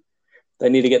time, they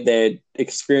need to get their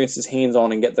experiences hands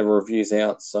on and get the reviews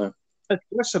out. So It's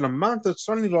less than a month. It's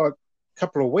only like a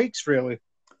couple of weeks, really.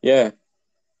 yeah.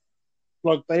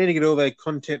 Like, they need to get all their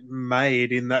content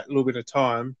made in that little bit of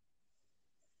time.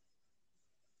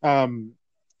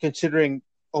 Considering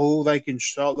all they can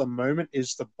show at the moment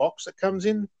is the box that comes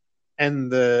in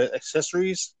and the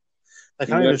accessories. They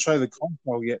can't even show the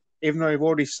console yet, even though we've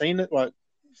already seen it. Like,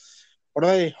 what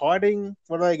are they hiding?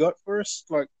 What do they got for us?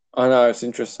 Like, I know, it's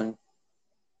interesting.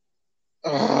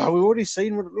 we've already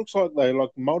seen what it looks like, though, like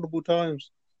multiple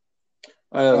times.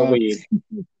 Weird.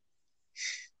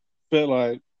 But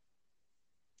like,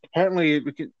 apparently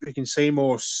we can see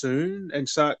more soon and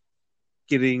start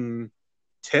getting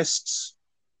tests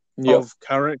of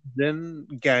current gen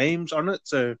games on it.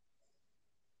 So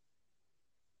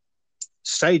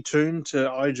stay tuned to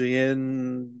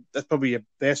IGN. That's probably your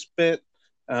best bet.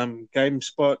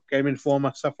 GameSpot, Game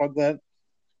Informer, stuff like that.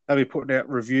 They'll be putting out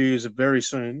reviews very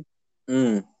soon.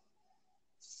 Mm.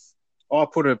 I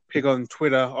put a pic on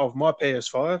Twitter of my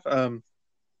PS5.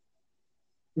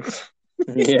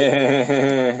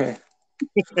 Yeah.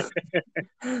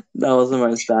 That was the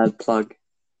most bad plug.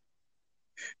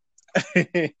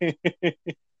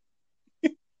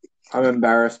 I'm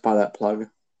embarrassed by that plug.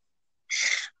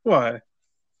 Why?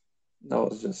 That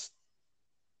was just...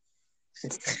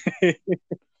 It's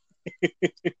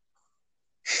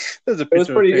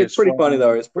pretty funny,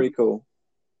 though. It's pretty cool.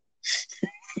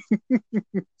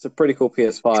 It's a pretty cool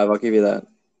PS5, I'll give you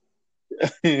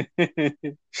that.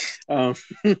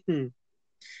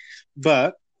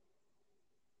 But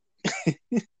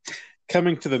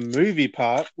coming to the movie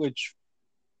part, which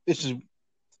this is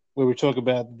where we talk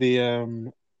about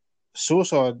the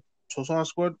Suicide Suicide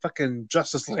Squad, fucking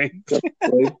Justice League. Just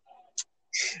leave.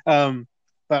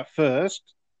 But first,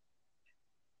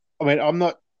 I mean, I'm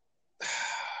not,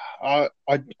 I'm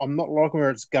not liking where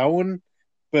it's going,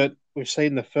 but we've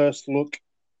seen the first look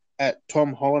at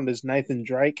Tom Holland as Nathan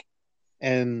Drake,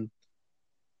 and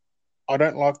I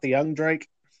don't like the young Drake.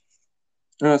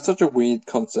 It's such a weird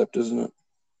concept, isn't it?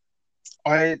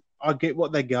 I get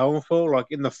what they're going for, like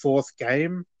in the fourth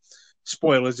game.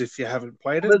 Spoilers if you haven't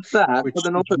played it. But that, which but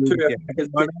then is also too, really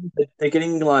they're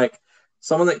getting like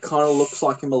someone that kind of looks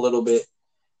like him a little bit,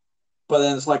 but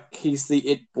then it's like he's the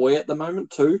it boy at the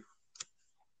moment too.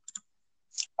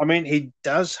 I mean, he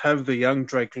does have the young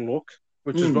Drake look,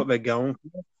 which is what they're going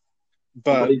for.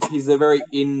 But he's a very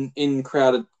in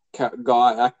crowded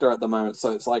guy actor at the moment,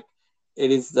 so it's like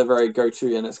it is the very go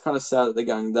to, and it's kind of sad that they're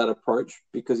going that approach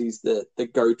because he's the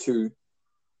go to.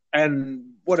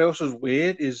 And what else is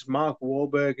weird is Mark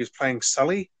Wahlberg is playing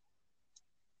Sully.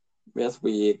 That's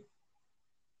weird.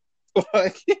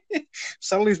 Like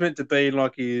Sully's meant to be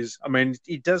like I mean,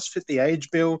 he does fit the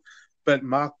age bill, but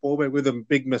Mark Wahlberg with a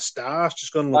big moustache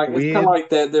just gonna look weird. It's kind of like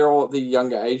they're all the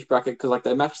younger age bracket because like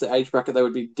they match the age bracket, they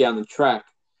would be down the track.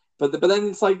 But then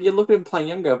it's like you look at him playing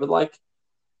younger, but like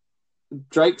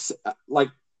Drake's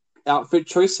like outfit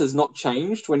choice has not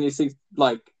changed when you see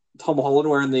like Tom Holland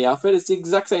wearing the outfit. It's the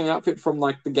exact same outfit from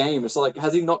like the game. So like,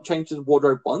 has he not changed his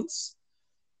wardrobe once?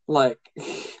 Like,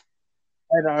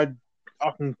 and I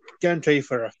can guarantee you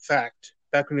for a fact,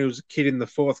 back when he was a kid in the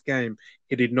fourth game,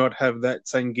 he did not have that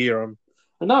same gear on.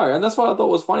 No, and that's what I thought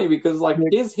was funny because like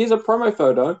here's a promo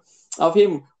photo of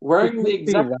him wearing the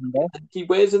exact that he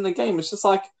wears in the game. It's just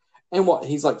like, and what,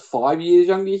 he's like 5 years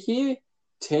younger here,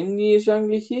 10 years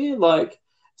younger here, like.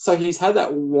 So he's had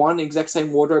that one exact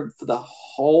same wardrobe for the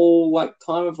whole like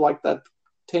time of like that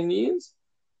 10 years,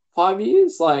 5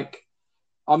 years. Like,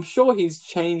 I'm sure he's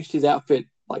changed his outfit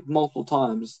like multiple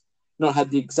times, not had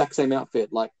the exact same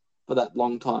outfit like for that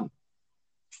long time.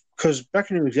 Because back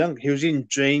when he was young, he was in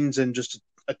jeans and just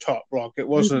a top. Like it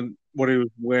wasn't what he was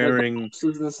wearing. Like,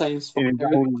 in the same spot,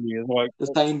 like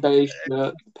the same beige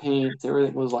shirt, pants,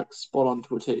 everything was like spot on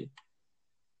to a T.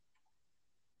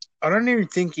 I don't even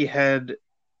think he had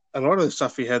a lot of the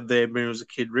stuff he had there when he was a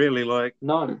kid, really, like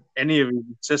any of his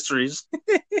accessories.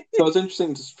 So it's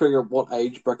interesting to figure out what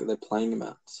age bracket they're playing him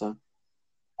at. So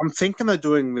I'm thinking they're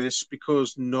doing this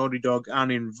because Naughty Dog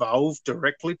aren't involved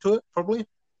directly to it, probably.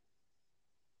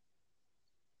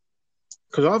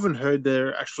 Because I haven't heard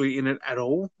they're actually in it at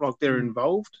all, like they're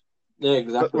involved. Yeah,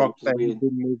 exactly. But like they did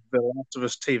with the Last of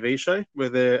Us TV show, where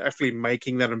they're actually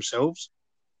making that themselves.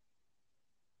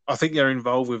 I think they're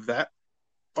involved with that,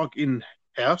 like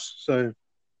in-house. So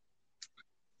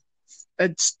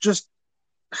it's just,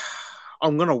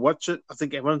 I'm going to watch it. I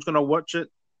think everyone's going to watch it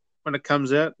when it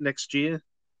comes out next year.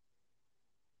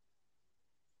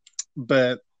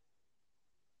 But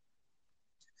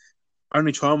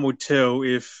only time will tell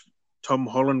if Tom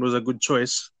Holland was a good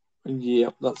choice.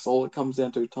 Yep, that's all it comes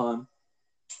down to, time.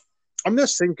 I'm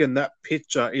just thinking that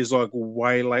picture is like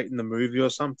way late in the movie or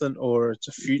something, or it's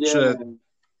a future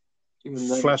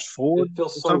flash forward or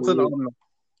something. I don't know.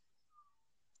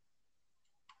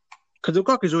 Because the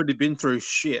cock has already been through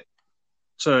shit.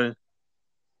 So.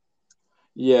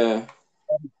 Yeah.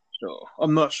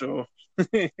 I'm not sure.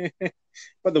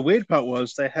 But the weird part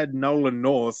was they had Nolan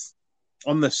North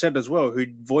on the set as well, who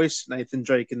voiced Nathan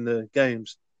Drake in the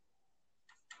games.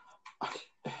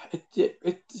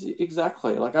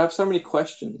 Exactly. Like, I have so many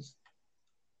questions.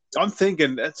 I'm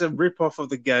thinking it's a rip-off of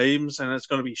the games and it's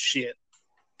going to be shit.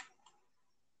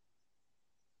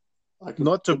 Like,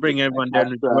 not to bring everyone down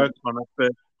to work on it,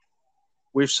 but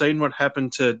we've seen what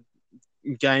happened to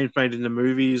games made in the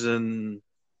movies and...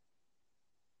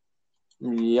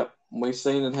 Yep, we've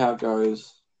seen it how it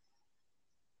goes.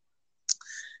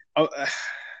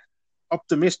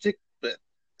 Optimistic, but...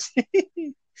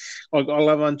 Like, I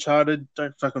love Uncharted.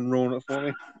 Don't fucking ruin it for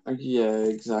me. Yeah,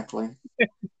 exactly.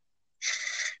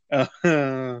 But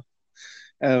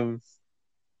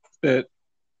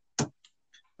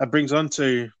that brings on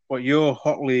to what you're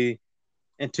hotly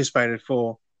anticipated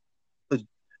for, the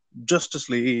Justice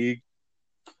League.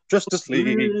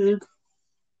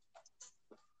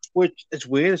 Which is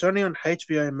weird. It's only on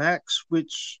HBO Max,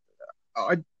 which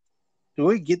do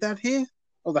we get that here?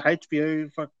 Or the HBO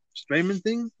streaming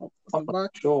thing? I'm not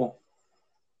sure.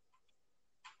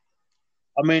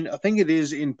 I mean, I think it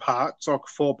is in parts, like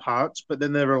 4 parts, but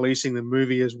then they're releasing the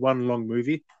movie as one long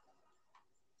movie.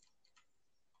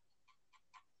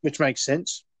 Which makes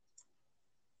sense.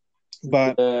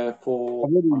 But I've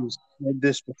already said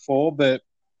this before, but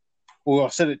I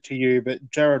said it to you, but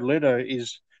Jared Leto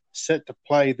is set to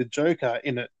play the Joker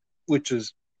in it, which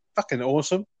is fucking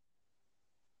awesome.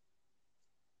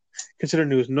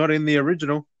 Considering he was not in the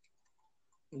original.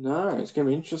 No, it's going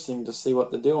to be interesting to see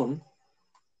what they're doing.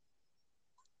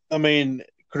 I mean,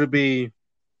 could it be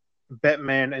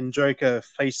Batman and Joker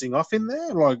facing off in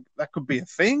there? Like, that could be a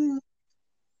thing.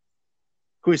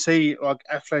 Could we see, like,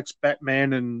 Affleck's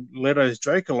Batman and Leto's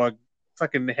Joker, like,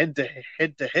 fucking head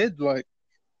to head? Like,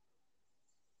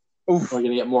 oof. We're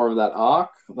going to get more of that arc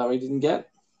that we didn't get.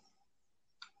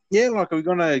 Yeah, like, are we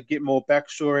going to get more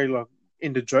backstory, like,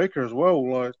 into Joker as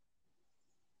well? Like,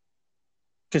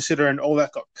 considering all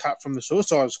that got cut from the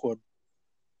Suicide Squad.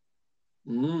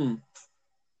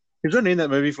 He was only in that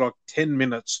movie for like 10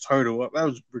 minutes total. Like, that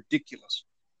was ridiculous.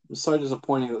 It was so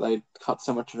disappointing that they cut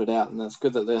so much of it out, and it's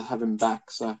good that they have him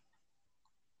back, so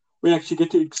we actually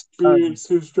get to experience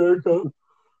his Joker.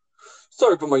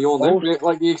 Sorry for my yawn there.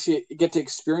 Like, you actually get to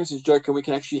experience his Joker, and we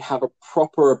can actually have a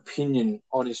proper opinion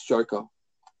on his Joker.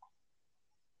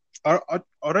 I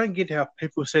don't get how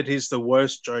people said he's the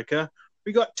worst Joker.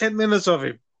 We got 10 minutes of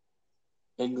him.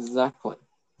 Exactly.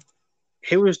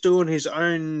 He was doing his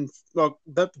own, like,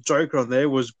 that Joker on there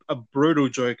was a brutal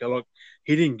Joker. Like,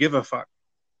 he didn't give a fuck.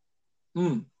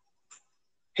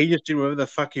 He just did whatever the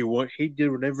fuck he wanted. He did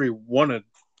whatever he wanted.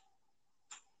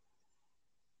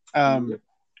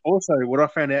 Also, what I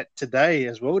found out today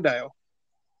as well, Dale,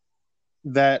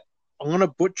 that I'm going to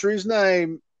butcher his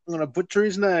name.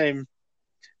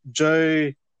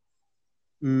 Joe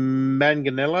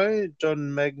Manganiello?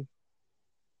 John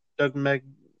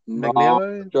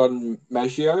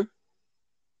Maggio?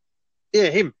 Yeah,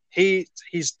 him. His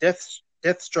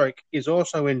Deathstroke is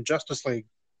also in Justice League.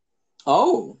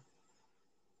 Oh.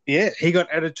 Yeah, he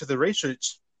got added to the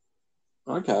reshoots.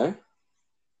 Okay.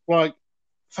 Like,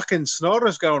 fucking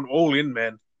Snyder's going all in,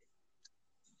 man.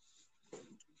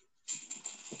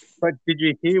 But did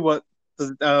you hear what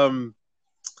the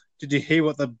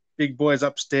big boys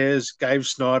upstairs gave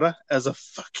Snyder as a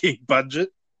fucking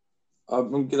budget?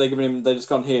 They just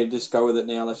gone here, just go with it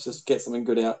now. Let's just get something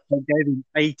good out. They gave him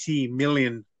 $80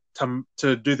 million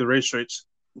to do the reshoots.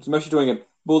 It's mostly doing it.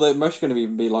 Well, they're mostly going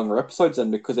to be longer episodes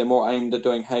then, because they're more aimed at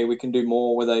doing, hey, we can do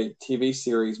more with a TV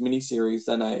series, miniseries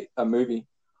than a movie.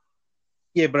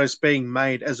 Yeah, but it's being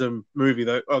made as a movie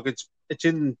though. Like, it's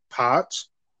in parts,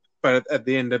 but at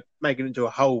the end, they're making it into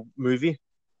a whole movie.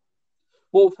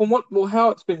 Well, how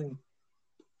it's been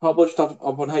published up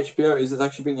on HBO is it's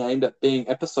actually being aimed at being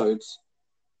episodes.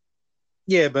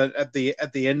 Yeah, but at the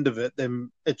end of it,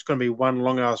 then it's going to be one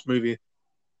long ass movie.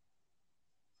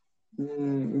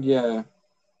 Yeah,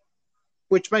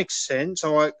 which makes sense.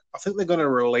 I think they're going to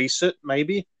release it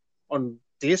maybe on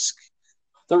disc.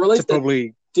 They released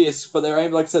probably disc, but they're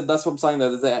aiming. Like I said, that's what I'm saying.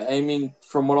 Though they're aiming,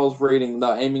 from what I was reading,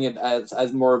 they're aiming it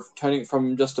as more of turning it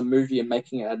from just a movie and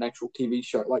making it an actual TV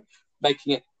show, like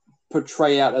making it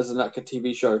portray out as like a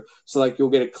TV show. So like you'll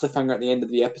get a cliffhanger at the end of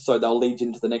the episode that'll lead you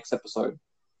into the next episode.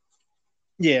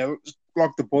 Yeah,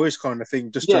 like The Boys kind of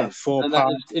thing. Just yeah, 4 and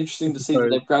parts. It's interesting to see that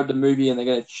they've grabbed a movie and they're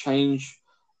going to change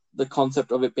the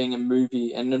concept of it being a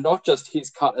movie, and not just his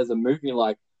cut as a movie,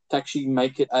 like to actually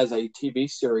make it as a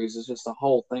TV series is just a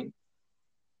whole thing.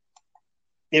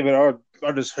 Yeah, but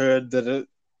I just heard that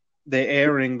they're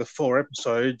airing the 4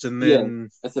 episodes and then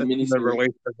it's a mini series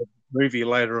released as a movie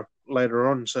later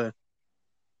on. So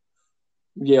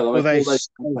yeah, like, they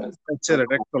said an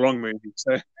extra long movie.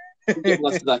 So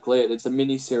that's exactly it. It's a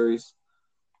mini series.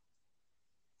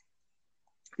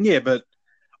 Yeah, but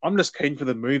I'm just keen for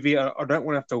the movie. I don't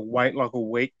want to have to wait like a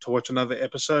week to watch another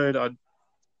episode.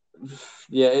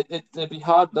 Yeah, it'd be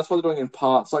hard. That's why they're doing it in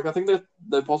parts. Like, I think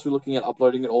they're possibly looking at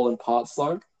uploading it all in parts,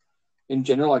 though. In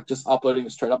general, like just uploading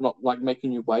it straight up, not like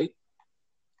making you wait.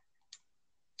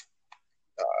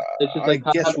 It's just I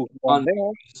guess we'll find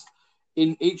out.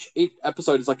 In each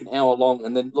episode is like an hour long,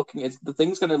 and then the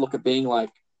thing's going to look at being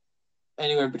like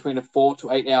anywhere between a 4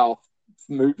 to 8 hour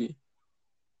movie.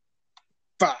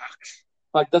 Fuck.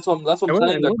 Like that's what I'm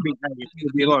saying.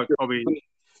 It'd be like probably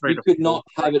you could not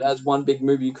have it as one big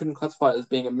movie. You couldn't classify it as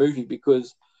being a movie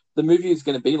because the movie is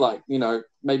going to be like,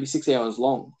 maybe 6 hours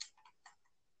long.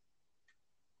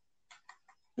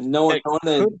 And no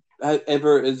one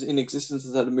ever is in existence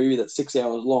has had a movie that's 6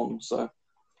 hours long. So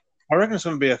I reckon it's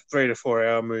going to be a 3 to 4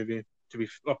 hour movie.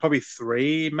 Probably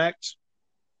 3 max.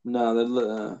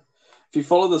 No, if you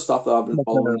follow the stuff that I've been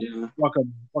following, like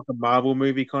a Marvel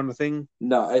movie kind of thing.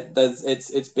 No,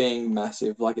 it's being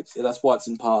massive. Like that's why it's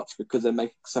in parts, because they're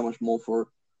making so much more for it.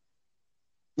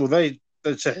 Well,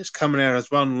 it's coming out as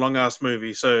one long ass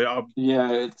movie, so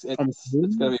it's going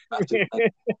to be massive.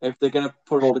 If they're going to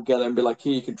put it all together and be like,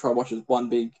 here, you can try watch it as one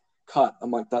big cut.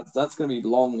 I'm like, that's going to be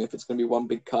long if it's going to be one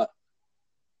big cut.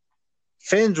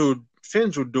 fans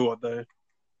would do it though.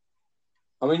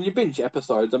 I mean, you binge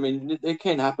episodes. I mean, it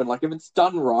can happen. Like if it's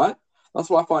done right, that's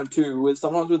what I find too. With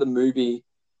sometimes with a movie,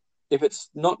 if it's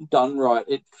not done right,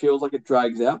 it feels like it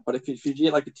drags out. But if you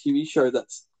get like a TV show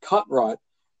that's cut right,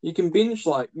 you can binge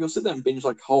like you'll sit there and binge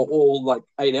like all like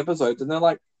 8 episodes, and they're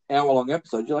like hour-long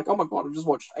episodes. You're like, oh my god, I've just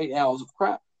watched 8 hours of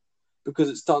crap because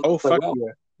it's done Oh so fuck well.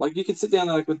 yeah! Like you can sit down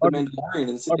like with The Mandalorian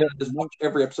and sit down and just watch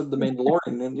every episode of The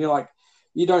Mandalorian, and you're like,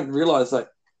 you don't realize that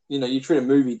you treat a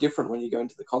movie different when you go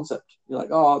into the concept. You're like,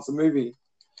 oh, it's a movie.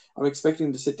 I'm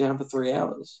expecting to sit down for 3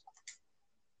 hours.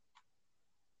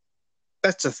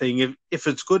 That's the thing. If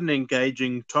it's good and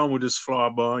engaging, time will just fly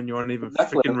by, and you won't even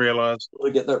freaking realize.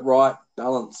 To get that right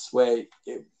balance, where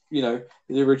the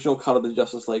original cut of the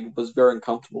Justice League was very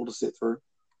uncomfortable to sit through.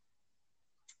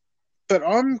 But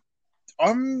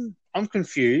I'm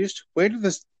confused. Where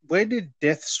did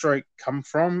Deathstroke come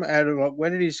from? Out of like, where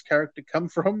did his character come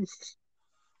from?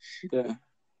 Yeah,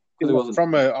 it wasn't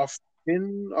from a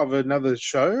off-spin of another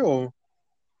show, or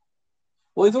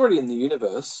well, he's already in the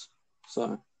universe,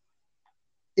 so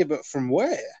yeah, but from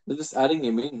where? They're just adding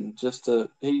him in just to.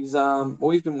 He's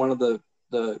always been one of the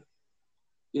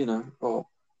he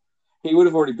would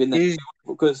have already been there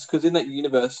because in that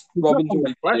universe, Robin's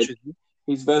already dead.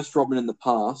 He's versed Robin in the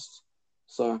past,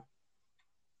 so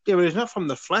yeah, but he's not from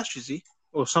the Flash, is he,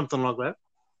 or something like that?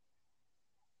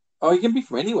 Oh, he can be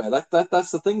from anywhere.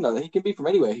 That's the thing, though. He can be from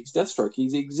anywhere. He's Deathstroke.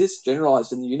 He exists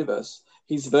generalized in the universe.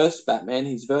 He's versed Batman.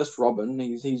 He's versed Robin.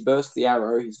 He's versed the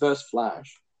Arrow. He's versed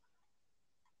Flash.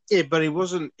 Yeah, but he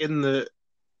wasn't in the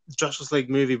Justice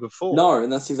League movie before. No,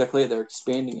 and that's exactly it. They're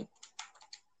expanding it.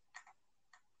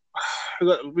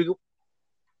 Are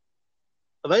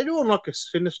they doing like a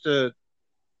Sinister?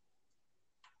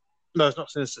 No, it's not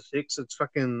Sinister Six. It's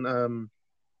fucking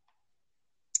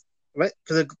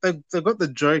because they've got the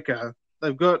Joker.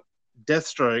 They've got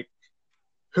Deathstroke.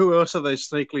 Who else are they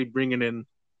sneakily bringing in?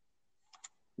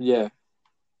 Yeah,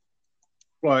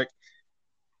 like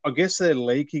I guess they're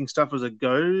leaking stuff as it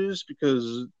goes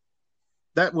because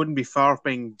that wouldn't be far off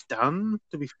being done.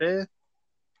 To be fair.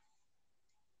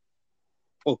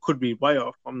 Or could be way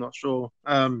off. I'm not sure.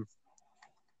 But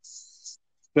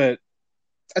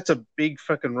that's a big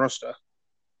fucking roster.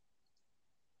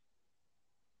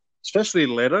 Especially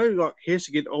Leto. Like, he has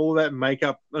to get all that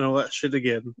makeup and all that shit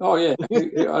again. Oh, yeah.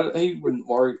 he wouldn't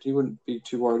worry. He wouldn't be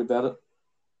too worried about it.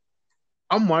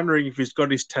 I'm wondering if he's got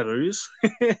his tattoos.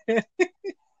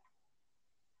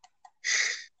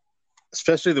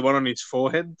 Especially the one on his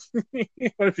forehead. What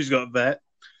if he's got that?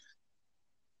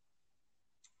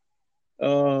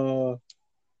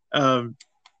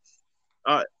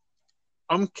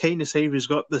 I'm keen to see if he's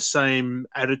got the same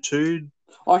attitude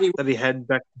that he had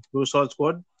back in Suicide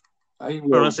Squad. He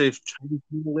will. Honestly, if changed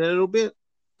a little bit.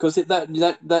 Because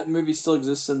that movie still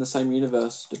exists in the same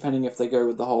universe, depending if they go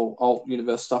with the whole alt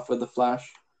universe stuff with the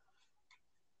Flash.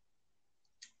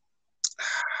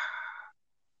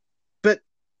 But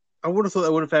I would have thought they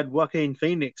would have had Joaquin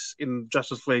Phoenix in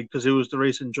Justice League because he was the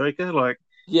recent Joker. Like,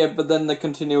 yeah, but then the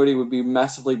continuity would be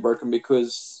massively broken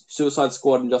because Suicide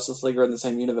Squad and Justice League are in the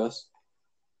same universe.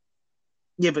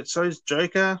 Yeah, but so is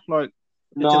Joker. Like,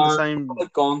 no, it's in the same. What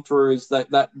they've gone through is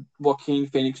that Joaquin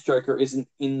Phoenix Joker isn't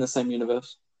in the same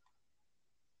universe.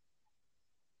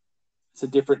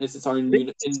 It's its own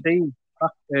unit.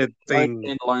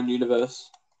 Standalone universe.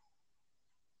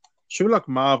 Should be like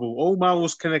Marvel. All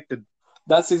Marvel's connected.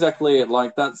 That's exactly it.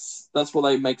 Like that's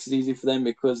what makes it easy for them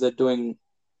because they're doing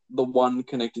the one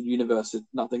connected universe.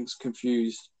 Nothing's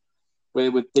confused.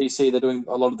 Where with DC, they're doing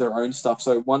a lot of their own stuff.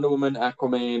 So Wonder Woman,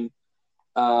 Aquaman,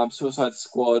 Suicide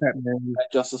Squad, Batman, and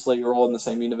Justice League are all in the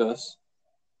same universe.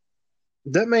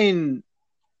 Does that mean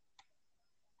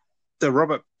the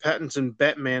Robert Pattinson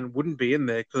Batman wouldn't be in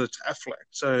there because it's Affleck?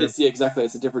 So exactly.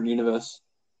 It's a different universe.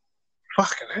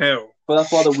 Fucking hell. But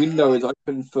that's why the window is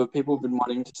open for people who've been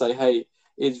wanting to say, hey,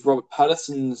 is Robert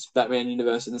Pattinson's Batman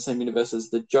universe in the same universe as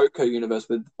the Joker universe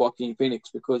with Joaquin Phoenix?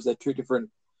 Because they're two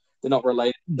different, they're not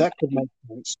related. That could make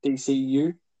sense.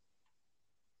 DCU.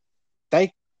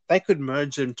 They could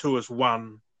merge them two as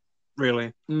one,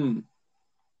 really.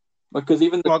 Because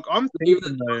even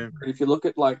if you look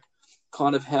at like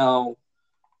kind of how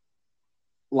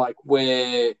like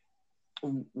where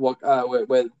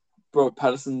Robert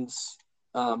Pattinson's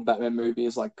Batman movie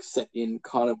is like set in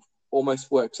kind of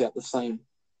almost works out the same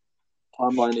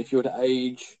timeline if you were to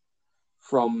age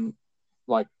from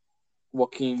like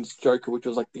Joaquin's Joker, which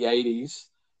was like the 80s,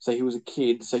 so he was a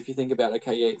kid. So if you think about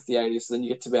it's the 80s, so then you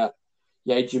get to about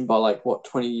you age him by like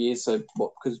 20 years. So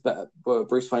because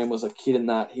Bruce Wayne was a kid in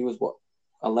that, he was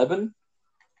 11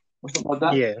 or something like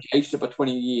that. Yeah, he aged it by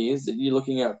 20 years. You're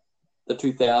looking at the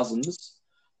 2000s,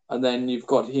 and then you've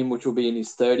got him, which will be in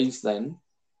his 30s then,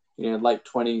 late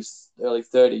 20s, early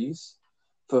 30s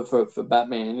for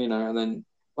Batman, and then,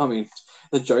 I mean,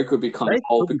 the Joker would be kind of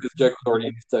old because Joker's already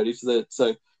in his 30s,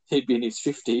 so he'd be in his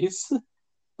 50s,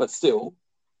 but still,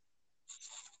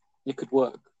 it could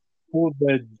work. Well,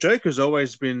 the Joker's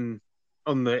always been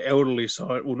on the elderly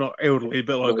side. Well, not elderly,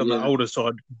 but on the older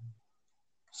side.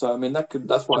 So, I mean,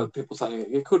 that's why people saying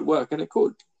it could work, and it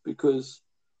could, because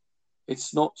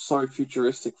it's not so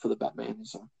futuristic for the Batman.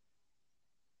 So,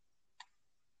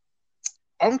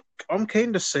 I'm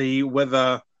keen to see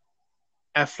whether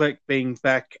Affleck being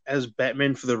back as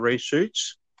Batman for the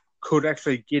reshoots could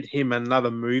actually get him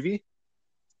another movie.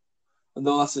 And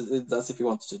that's if he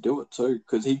wants to do it too,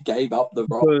 because he gave up the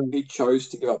role. He chose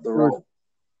to give up the role.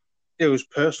 It was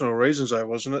personal reasons, though,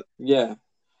 wasn't it? Yeah,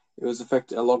 it was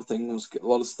affecting a lot of things. A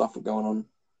lot of stuff was going on.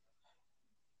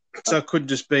 So it could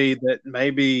just be that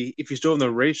maybe if he's doing the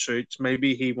reshoots,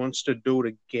 maybe he wants to do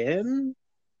it again.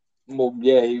 Well,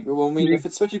 yeah. If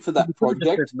especially for that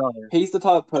project, he's the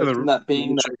type of person that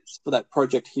for that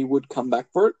project, he would come back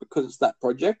for it because it's that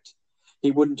project.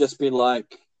 He wouldn't just be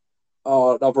like,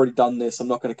 "Oh, I've already done this. I'm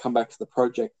not going to come back to the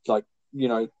project." Like,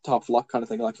 tough luck kind of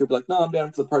thing. Like, he'll be like, "No, I'm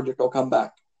down for the project. I'll come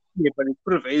back." Yeah, but he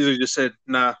could have easily just said,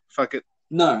 "Nah, fuck it."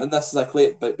 No, and that's exactly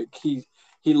it. But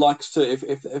he likes to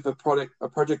if a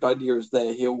project idea is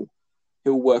there, he'll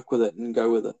work with it and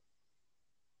go with it.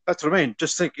 That's what I mean.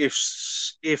 Just think if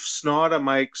Snyder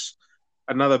makes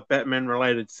another Batman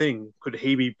related thing, could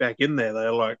he be back in there?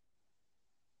 They're like,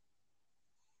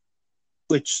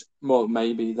 which well,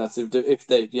 maybe that's if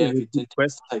they if he did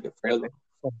take it further.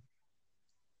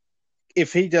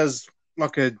 If he does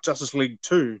like a Justice League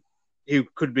 2, he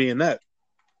could be in that.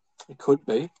 It could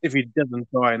be if he doesn't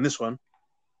die in this one.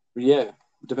 Yeah,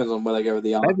 it depends on where they go with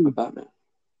the arc of Batman.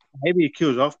 Maybe he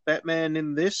kills off Batman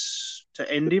in this to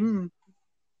end him.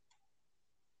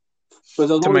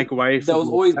 To make way for there was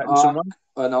always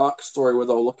an arc story where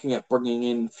they were looking at bringing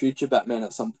in future Batman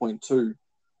at some point too.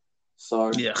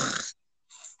 So yeah,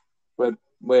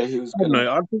 where he was going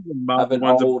to have an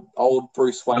old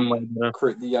Bruce Wayne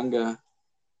recruit the younger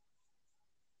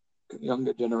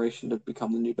generation to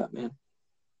become the new Batman.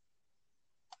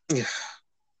 Yeah,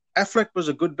 Affleck was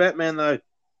a good Batman though.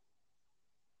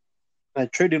 They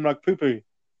treat him like poo-poo.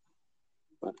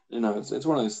 But it's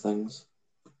one of those things.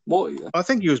 Well, yeah. I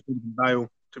think he was better than Bale,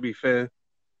 to be fair.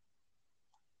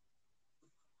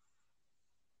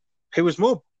 He was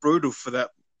more brutal for that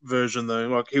version, though.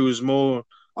 Like, he was more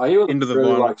into the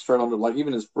violence. Like, straight on to, like,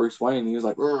 even as Bruce Wayne, he was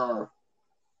like, "Rrr."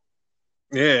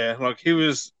 Yeah, like, he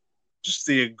was just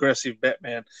the aggressive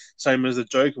Batman, same as the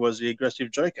Joker was the aggressive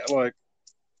Joker. Like,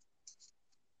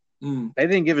 they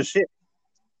didn't give a shit.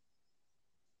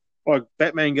 Like,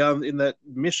 Batman going in that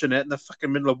mission out in the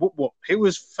fucking middle of Whoop-Whoop. He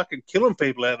was fucking killing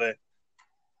people out there.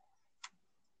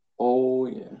 Oh,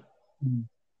 yeah.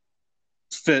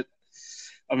 But,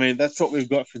 I mean, that's what we've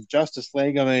got for Justice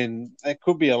League. I mean, there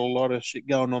could be a lot of shit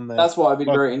going on there. That's why it'd be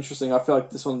very interesting. I feel like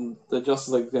this one, the Justice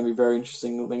League, is going to be a very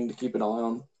interesting thing to keep an eye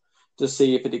on. To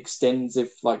see if it extends,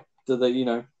 if, like, do they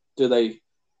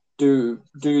do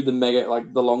the mega,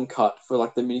 like, the long cut for,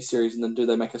 like, the miniseries, and then do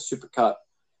they make a super cut?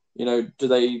 Do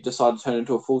they decide to turn it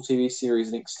into a full TV series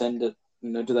and extend it?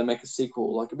 Do they make a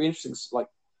sequel? Like, it'd be interesting. Like,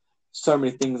 so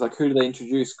many things. Like, who do they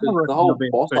introduce? Because the whole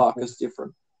boss arc is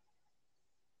different.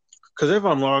 Because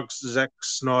everyone likes Zack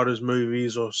Snyder's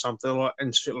movies or something like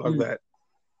and shit like that.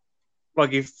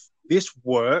 Like, if this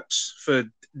works for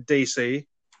DC,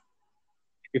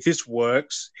 if this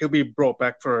works, he'll be brought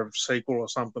back for a sequel or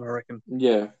something, I reckon.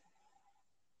 Yeah.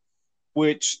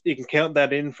 Which you can count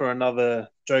that in for another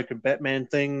Joker Batman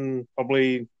thing,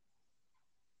 probably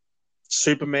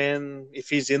Superman if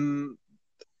he's in.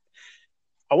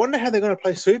 I wonder how they're going to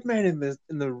play Superman in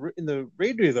the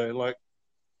redo though. Like,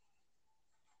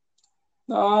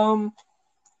 from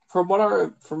what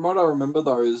I remember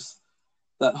though is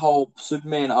that whole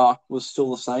Superman arc was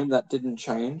still the same. That didn't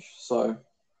change. So.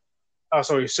 Oh,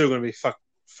 so he's still going to be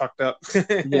fucked up.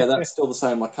 Yeah, that's still the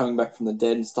same. Like coming back from the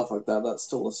dead and stuff like that. That's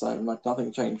still the same. Like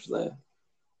nothing changed there.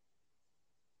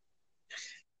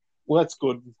 Well, that's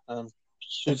good.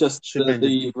 It's just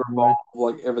the revolve,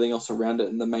 like everything else around it,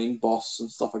 and the main boss and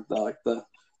stuff like that. Like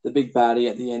the big baddie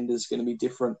at the end is going to be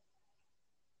different.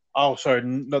 Oh, sorry,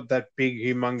 not that big,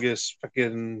 humongous,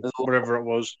 fucking whatever it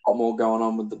was. A lot more going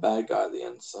on with the bad guy at the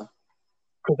end. So,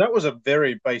 because that was a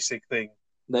very basic thing.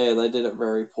 They did it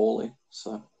very poorly.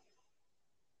 So,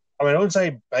 I mean, I wouldn't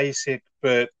say basic,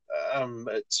 but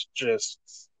it's just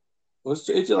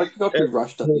it got too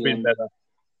rushed at the end. Better.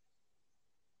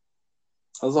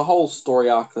 There's a whole story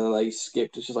arc that they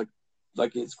skipped. It's just like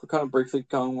like it's kind of briefly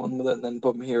going on with it, and then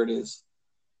boom, here it is.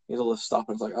 Here's all this stuff,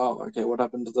 and it's like, oh, okay, what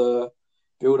happened to the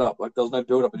build up? Like there was no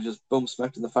build up, and just boom,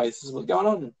 smacked in the face. This is what's going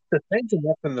on. The same thing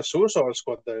happened in the Suicide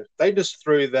Squad, though. They just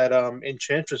threw that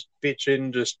Enchantress bitch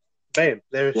in, just bam,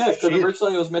 there Yeah, she because is.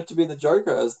 originally it was meant to be the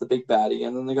Joker as the big baddie,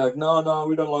 and then they go like, no,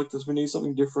 we don't like this. We need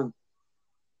something different.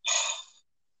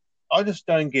 I just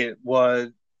don't get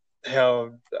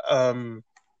how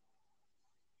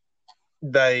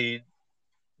they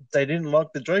didn't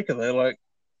like the Joker. They're like,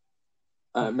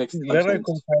 It makes no Leto sense.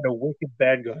 could have played a wicked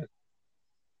bad guy.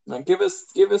 Now, give us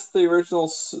the original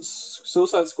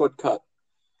Suicide Squad cut.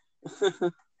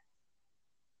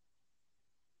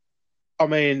 I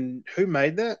mean, who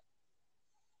made that?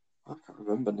 I can't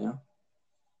remember now.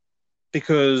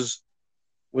 Because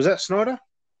was that Snyder?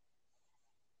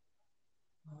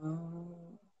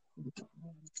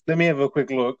 Let me have a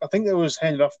quick look. I think it was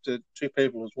handed off to two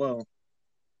people as well.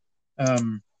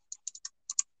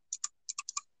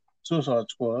 Suicide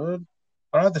Squad.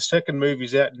 I know the second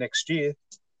movie's out next year.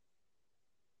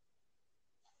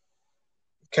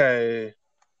 Okay.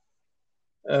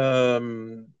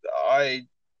 I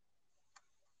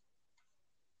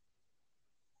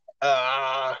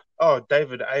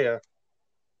David Ayer.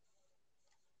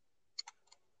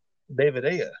 David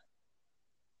Ayer.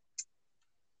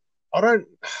 I don't.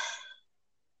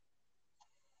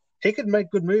 He could make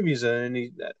good movies, and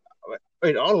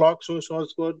I like Suicide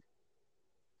Squad.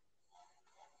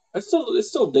 It's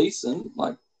still decent.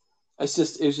 Like it's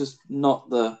just not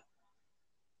the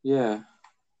yeah.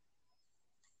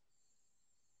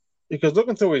 Because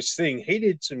looking through his thing, he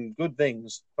did some good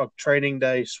things like Training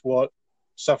Day, SWAT,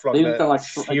 stuff like He was that. kind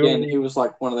of like again, he was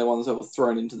like one of the ones that was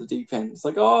thrown into the deep end. It's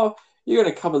like, oh, you're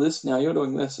going to cover this now. You're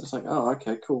doing this. It's like, oh,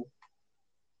 okay, cool.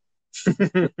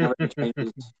 Never any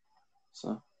changes.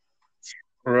 So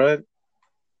Right.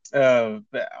 The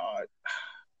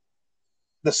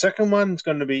second one's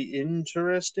going to be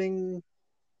interesting.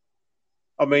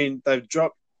 I mean, they've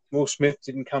dropped Will Smith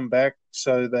didn't come back,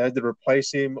 so they had to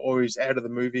replace him, or he's out of the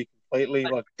movie completely.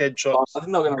 Like Deadshot's I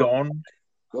think they're going to gone.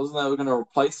 wasn't they were going to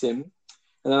replace him,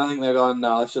 and then I think they're going,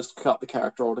 no, let's just cut the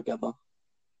character altogether.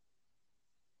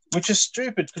 Which is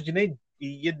stupid because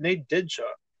you'd need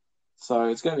Deadshot. So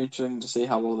it's going to be interesting to see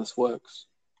how well this works.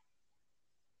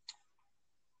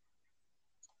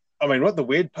 I mean, what the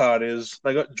weird part is,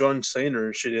 they got John Cena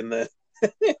and shit in there.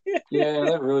 Yeah,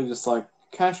 they're really just like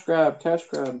cash grab.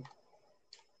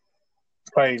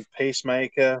 Playing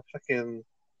Peacemaker, fucking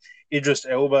Idris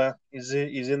Elba is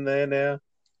in there now.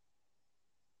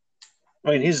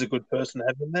 I mean, he's a good person to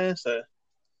have in there. So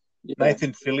Yeah.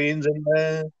 Nathan Fillion's in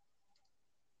there.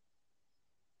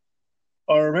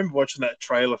 I remember watching that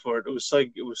trailer for it. It was so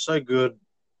good,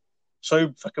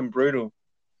 so fucking brutal.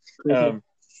 Well,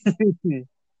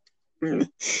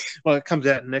 it comes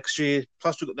out next year.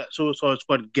 Plus, we've got that Suicide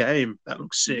Squad game. That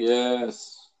looks sick.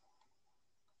 Yes.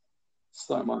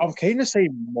 So much. I'm keen to see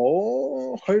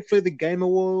more. Hopefully, the Game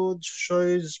Awards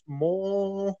shows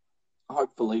more.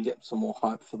 Hopefully, get some more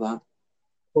hype for that.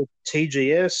 Or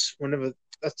TGS, whenever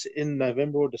that's in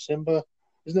November or December.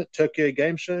 Isn't it Tokyo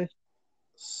Game Show?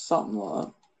 Something like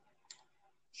that.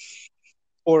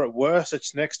 Or at worst,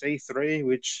 it's next E3,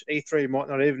 which E3 might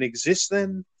not even exist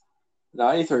then. No,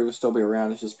 E3 will still be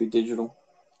around. It's just be digital.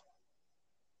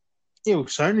 Yeah, well,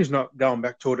 Sony's not going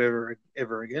back to it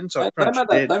ever again. So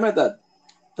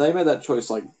They made that choice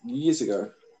like years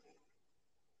ago.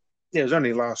 Yeah, it was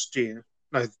only last year.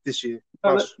 No, this year.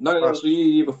 No, that was the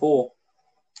year before.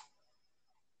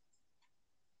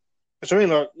 So I mean,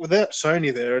 like without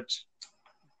Sony there, it's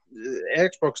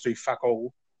Xbox do fuck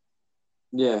all.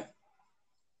 Yeah.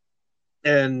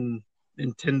 And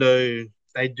Nintendo,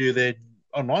 they do their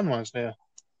online ones now.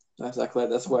 Exactly.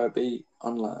 That's where it'd be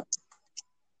online.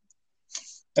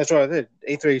 That's right.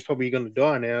 E3 is probably going to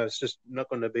die now. It's just not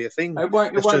going to be a thing. It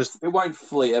won't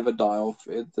fully ever die off.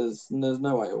 There's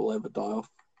no way it will ever die off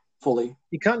fully.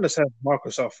 You can't just have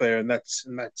Microsoft there and that's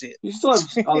it. You still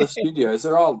have other studios.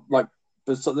 They're all like,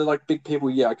 they're like big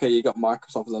people. Yeah, okay, you got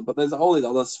Microsoft, but there's all these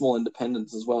other small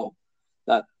independents as well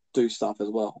that do stuff as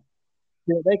well.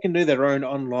 Yeah, they can do their own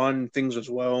online things as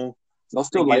well. They'll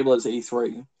still label it as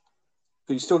E3,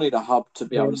 but you still need a hub to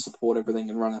be able to support everything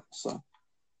and run it. So.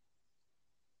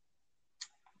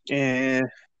 Yeah,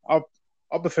 I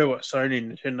prefer what Sony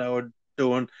and Nintendo are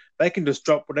doing. They can just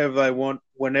drop whatever they want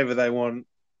whenever they want.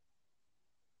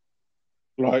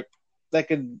 Like they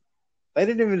didn't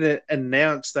even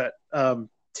announce that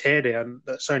teardown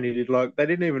that Sony did. Like they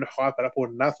didn't even hype it up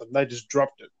or nothing. They just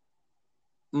dropped it,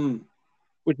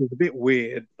 which is a bit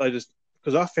weird. They just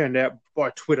because I found out by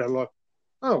Twitter, like,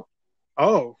 oh,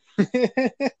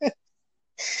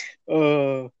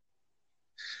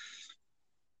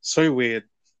 So weird,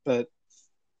 but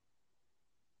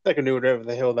they can do whatever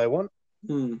the hell they want.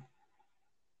 Hmm.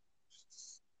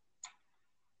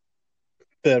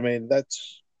 But I mean,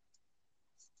 that's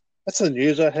the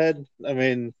news I had. I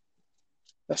mean,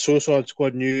 the Suicide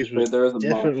Squad news was But there isn't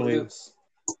much. definitely It's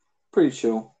pretty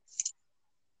chill.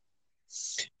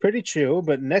 pretty chill.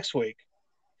 But next week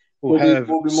we'll have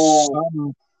Will be more.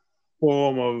 some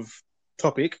form of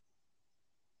topic,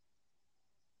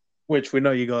 which we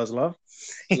know you guys love.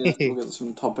 Yeah, we'll get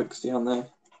some topics down there.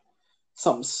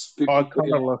 Something spooky. I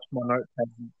kind of lost my notepad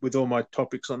with all my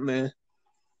topics on there.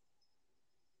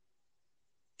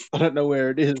 I don't know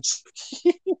where it is.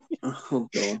 Oh,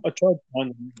 God. I tried to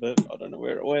find them, but I don't know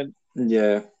where it went.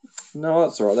 Yeah. No,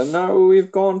 that's all right then. No,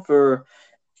 we've gone for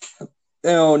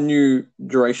our new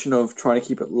duration of trying to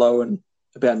keep it low and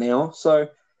about an hour. So,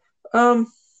 no,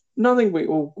 I think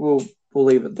we'll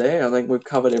leave it there. I think we've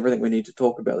covered everything we need to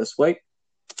talk about this week.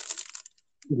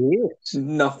 Yes.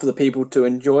 Enough for the people to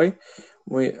enjoy.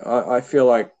 I feel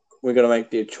like we're going to make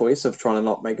the choice of trying to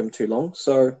not make them too long.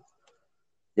 So,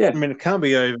 yeah. I mean, it can't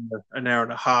be over an hour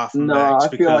and a half. No, max I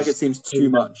feel like it seems too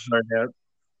much. No doubt.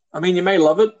 I mean, you may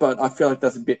love it, but I feel like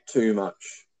that's a bit too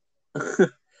much. I feel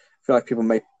like people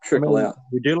may trickle out.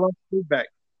 We do like feedback.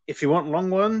 If you want long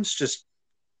ones, just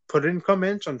put it in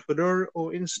comments on Twitter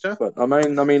or Insta. But I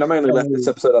mainly left this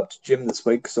episode up to Jim this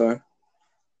week, so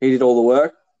he did all the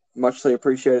work. Muchly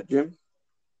appreciated, Jim.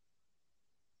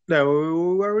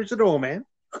 No worries at all, man.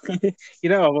 You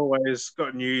know, I've always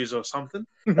got news or something.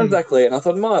 Exactly, and I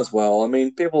thought might as well. I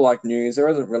mean, people like news. There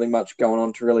isn't really much going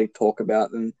on to really talk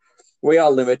about, and we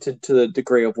are limited to the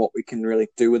degree of what we can really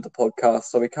do with the podcast,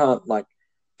 so we can't like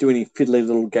do any fiddly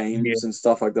little games and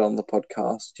stuff like that on the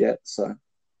podcast yet. So,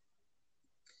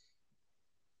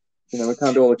 you know, we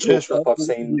can't do all the cool stuff I've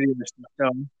seen.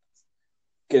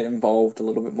 Get involved a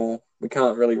little bit more. We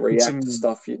can't really react to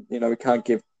stuff. You know, we can't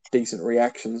give decent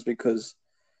reactions because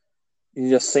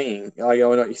you're just seeing. I know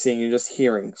what you're seeing. You're just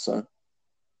hearing. So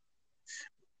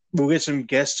we'll get some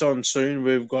guests on soon.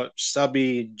 We've got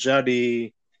Stubby,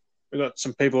 Juddy. We've got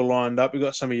some people lined up. We've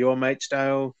got some of your mates,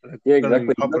 Dale. Yeah,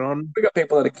 exactly. On. We've got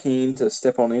people that are keen to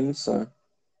step on in. So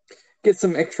get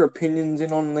some extra opinions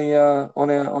in on the on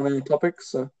our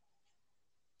topics.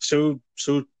 So still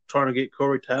trying to get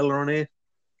Corey Taylor on here.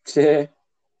 Yeah.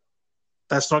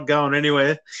 That's not going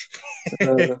anywhere.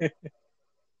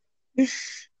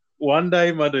 One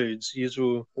day, my dudes,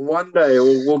 One day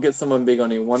we'll get someone big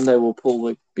on here. One day we'll pull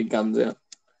the big guns out.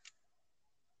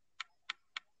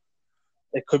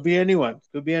 It could be anyone.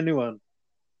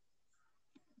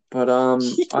 But I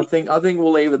think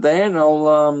we'll leave it there, and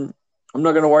I'm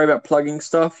not going to worry about plugging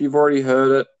stuff. You've already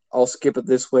heard it. I'll skip it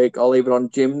this week. I'll leave it on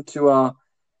Jim to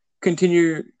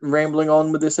continue rambling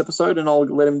on with this episode, and I'll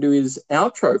let him do his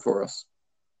outro for us.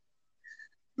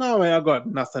 No, I mean, I've got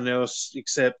nothing else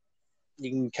except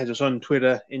you can catch us on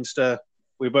Twitter, Insta.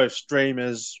 We both stream,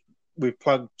 as we've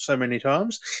plugged so many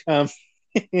times. But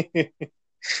we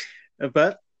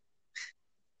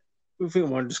think I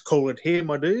want to just call it here,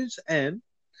 my dudes. And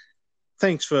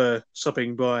thanks for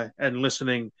stopping by and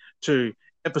listening to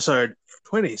episode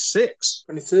 26.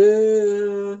 26.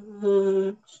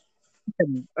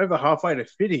 And over halfway to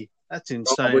 50. That's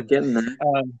insane. We're getting there.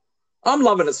 I'm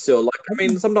loving it still. Like, I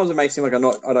mean, sometimes it may seem like I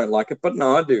don't like it, but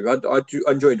no, I do. I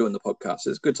enjoy doing the podcast.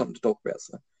 It's good something to talk about.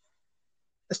 So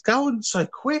it's going so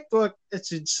quick. Like,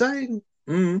 it's insane.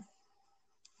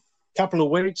 Couple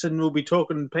of weeks and we'll be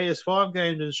talking PS5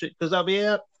 games and shit because they'll be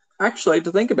out. Actually,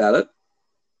 to think about it,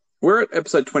 we're at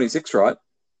episode 26, right?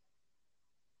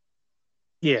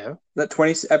 Yeah.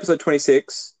 Episode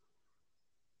 26.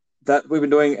 That we've been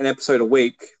doing an episode a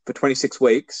week for 26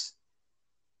 weeks.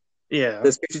 Yeah.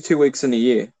 There's 52 weeks in a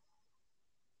year.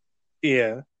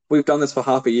 Yeah. We've done this for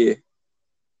half a year.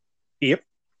 Yep.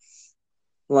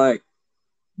 Like,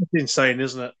 it's insane,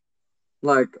 isn't it?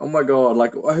 Like, oh my God,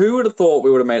 like, who would have thought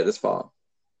we would have made it this far?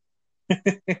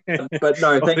 But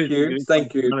no, thank you.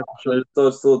 Thank you. There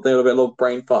was a little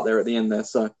brain fart there at the end there.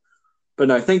 So, but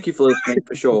no, thank you for listening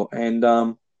for sure.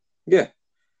 And yeah,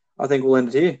 I think we'll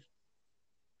end it here.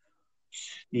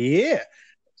 Yeah.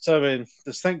 So, I mean,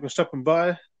 just thank you for stopping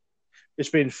by. It's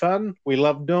been fun. We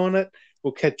love doing it.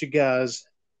 We'll catch you guys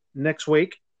next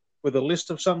week with a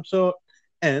list of some sort.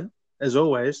 And as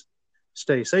always,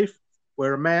 stay safe,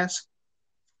 wear a mask.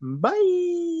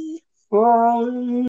 Bye. Bye.